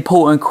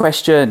all-important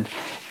question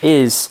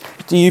is: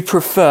 do you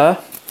prefer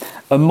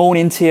a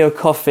morning tea or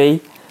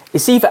coffee?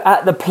 It's either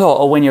at the plot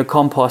or when you're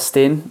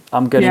composting.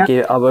 I'm gonna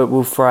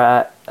we'll throw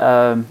it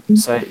out.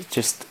 So it's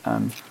just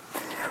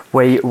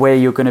where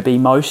you're gonna be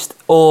most,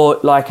 or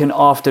like an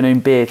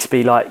afternoon beer to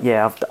be like,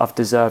 yeah, I've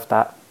deserved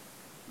that.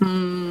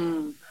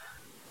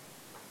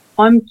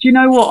 Do you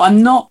know what?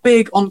 I'm not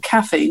big on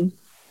caffeine,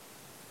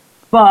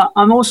 but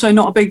I'm also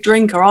not a big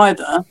drinker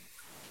either.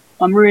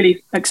 I'm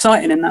really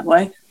excited in that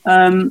way.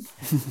 I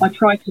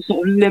try to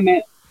sort of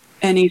limit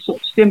any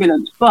sort of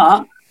stimulants,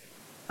 but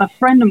a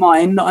friend of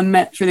mine that I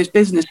met through this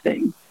business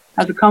thing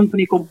has a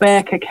company called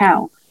Bear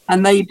Cacao,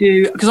 and they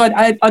do, because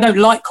I don't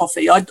like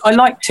coffee. I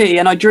like tea,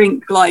 and I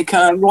drink like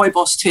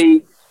rooibos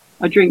tea.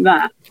 I drink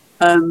that.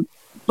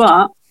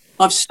 But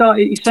I've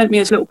started, he sent me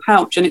his little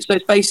pouch, and it's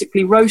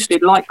basically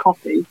roasted like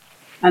coffee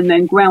and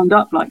then ground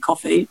up like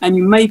coffee, and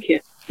you make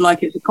it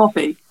like it's a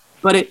coffee,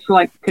 but it's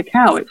like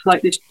cacao. It's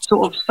like this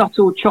sort of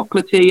subtle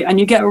chocolatey, and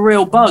you get a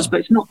real buzz,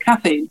 but it's not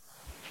caffeine.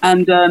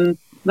 And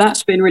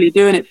that's been really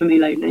doing it for me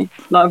lately.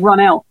 Like, I've run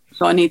out,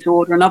 so I need to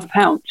order another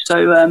pouch.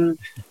 So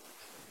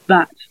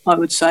that, I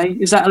would say.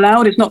 Is that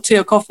allowed? It's not tea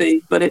or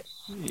coffee, but it's...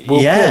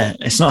 Well, yeah,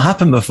 it's not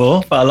happened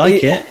before, but I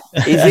like it.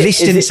 At least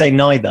you didn't say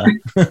neither.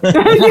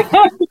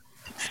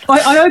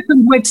 I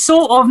opened with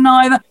sort of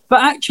neither,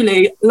 but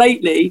actually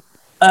lately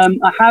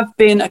I have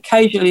been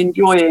occasionally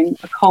enjoying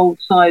a cold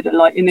cider,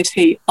 like in this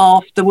heat,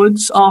 after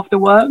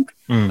work.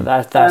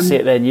 That's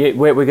it then.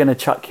 We're going to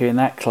chuck you in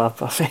that club,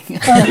 I think.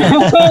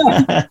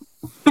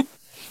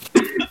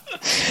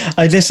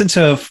 I listened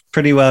to a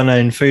pretty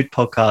well-known food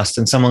podcast,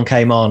 and someone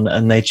came on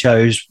and they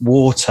chose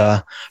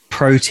water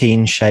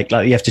protein shake.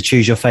 Like, you have to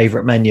choose your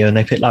favorite menu, and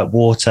they picked like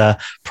water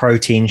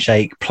protein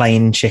shake,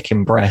 plain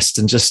chicken breast,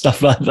 and just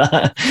stuff like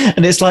that.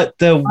 And it's like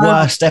the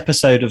worst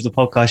episode of the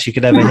podcast you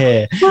could ever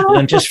hear. And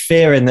I'm just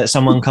fearing that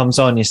someone comes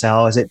on, you say,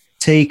 oh, is it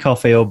tea,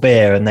 coffee or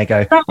beer? And they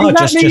go,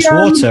 just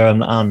water.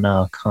 And oh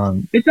no, I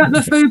can't. Is that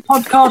the food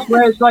podcast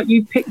where it's like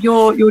you pick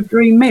your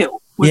dream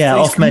meal? Yeah,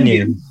 off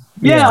menu.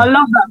 Yeah, I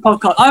love that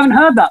podcast. I haven't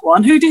heard that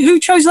one. Who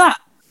chose that?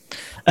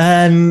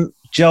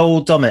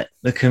 Joel Dommett,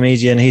 the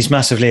comedian. He's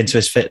massively into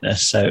his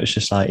fitness, so it was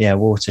just like,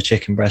 water,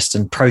 chicken breast,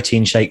 and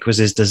protein shake was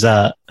his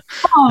dessert.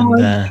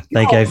 And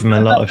they gave him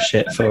a lot of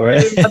shit for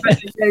it. I bet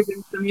they gave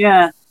him some,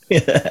 yeah.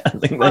 Yeah, I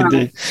think they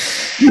do.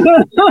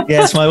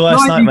 Yeah, it's my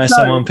worst nightmare.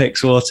 Someone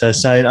picks water,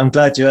 so I'm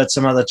glad you had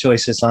some other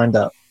choices lined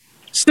up.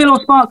 Still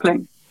or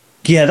sparkling?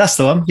 Yeah, that's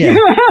the one. Yeah.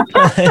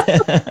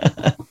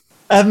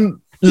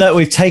 Look,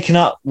 we've taken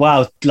up,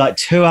 like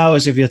 2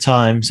 hours of your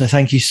time. So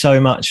thank you so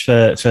much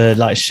for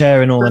like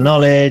sharing all the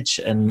knowledge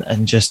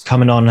and just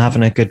coming on and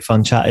having a good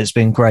fun chat. It's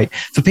been great.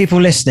 For people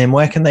listening,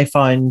 where can they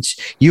find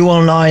you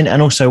online,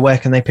 and also where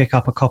can they pick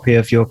up a copy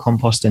of your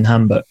composting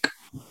handbook?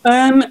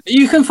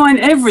 You can find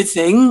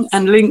everything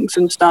and links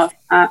and stuff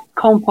at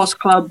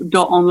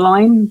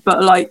compostclub.online,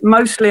 but like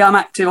mostly I'm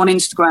active on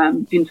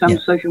Instagram in terms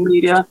of social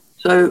media.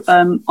 So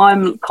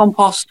I'm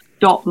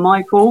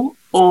compost.michael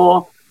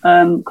or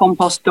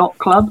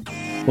compost.club.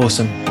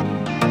 Awesome.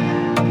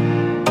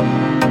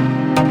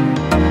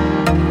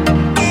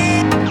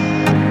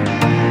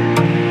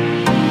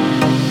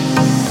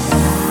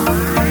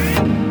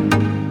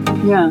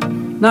 Yeah.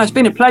 No, it's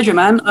been a pleasure,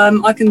 man.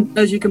 I can,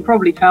 as you can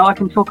probably tell, I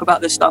can talk about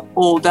this stuff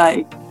all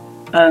day.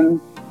 So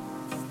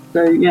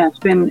yeah, it's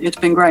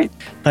been great.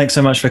 Thanks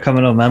so much for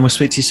coming on, man. We'll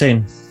speak to you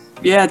soon.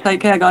 Yeah, take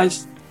care,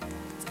 guys.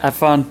 Have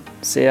fun.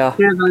 See ya.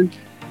 Cheers, man.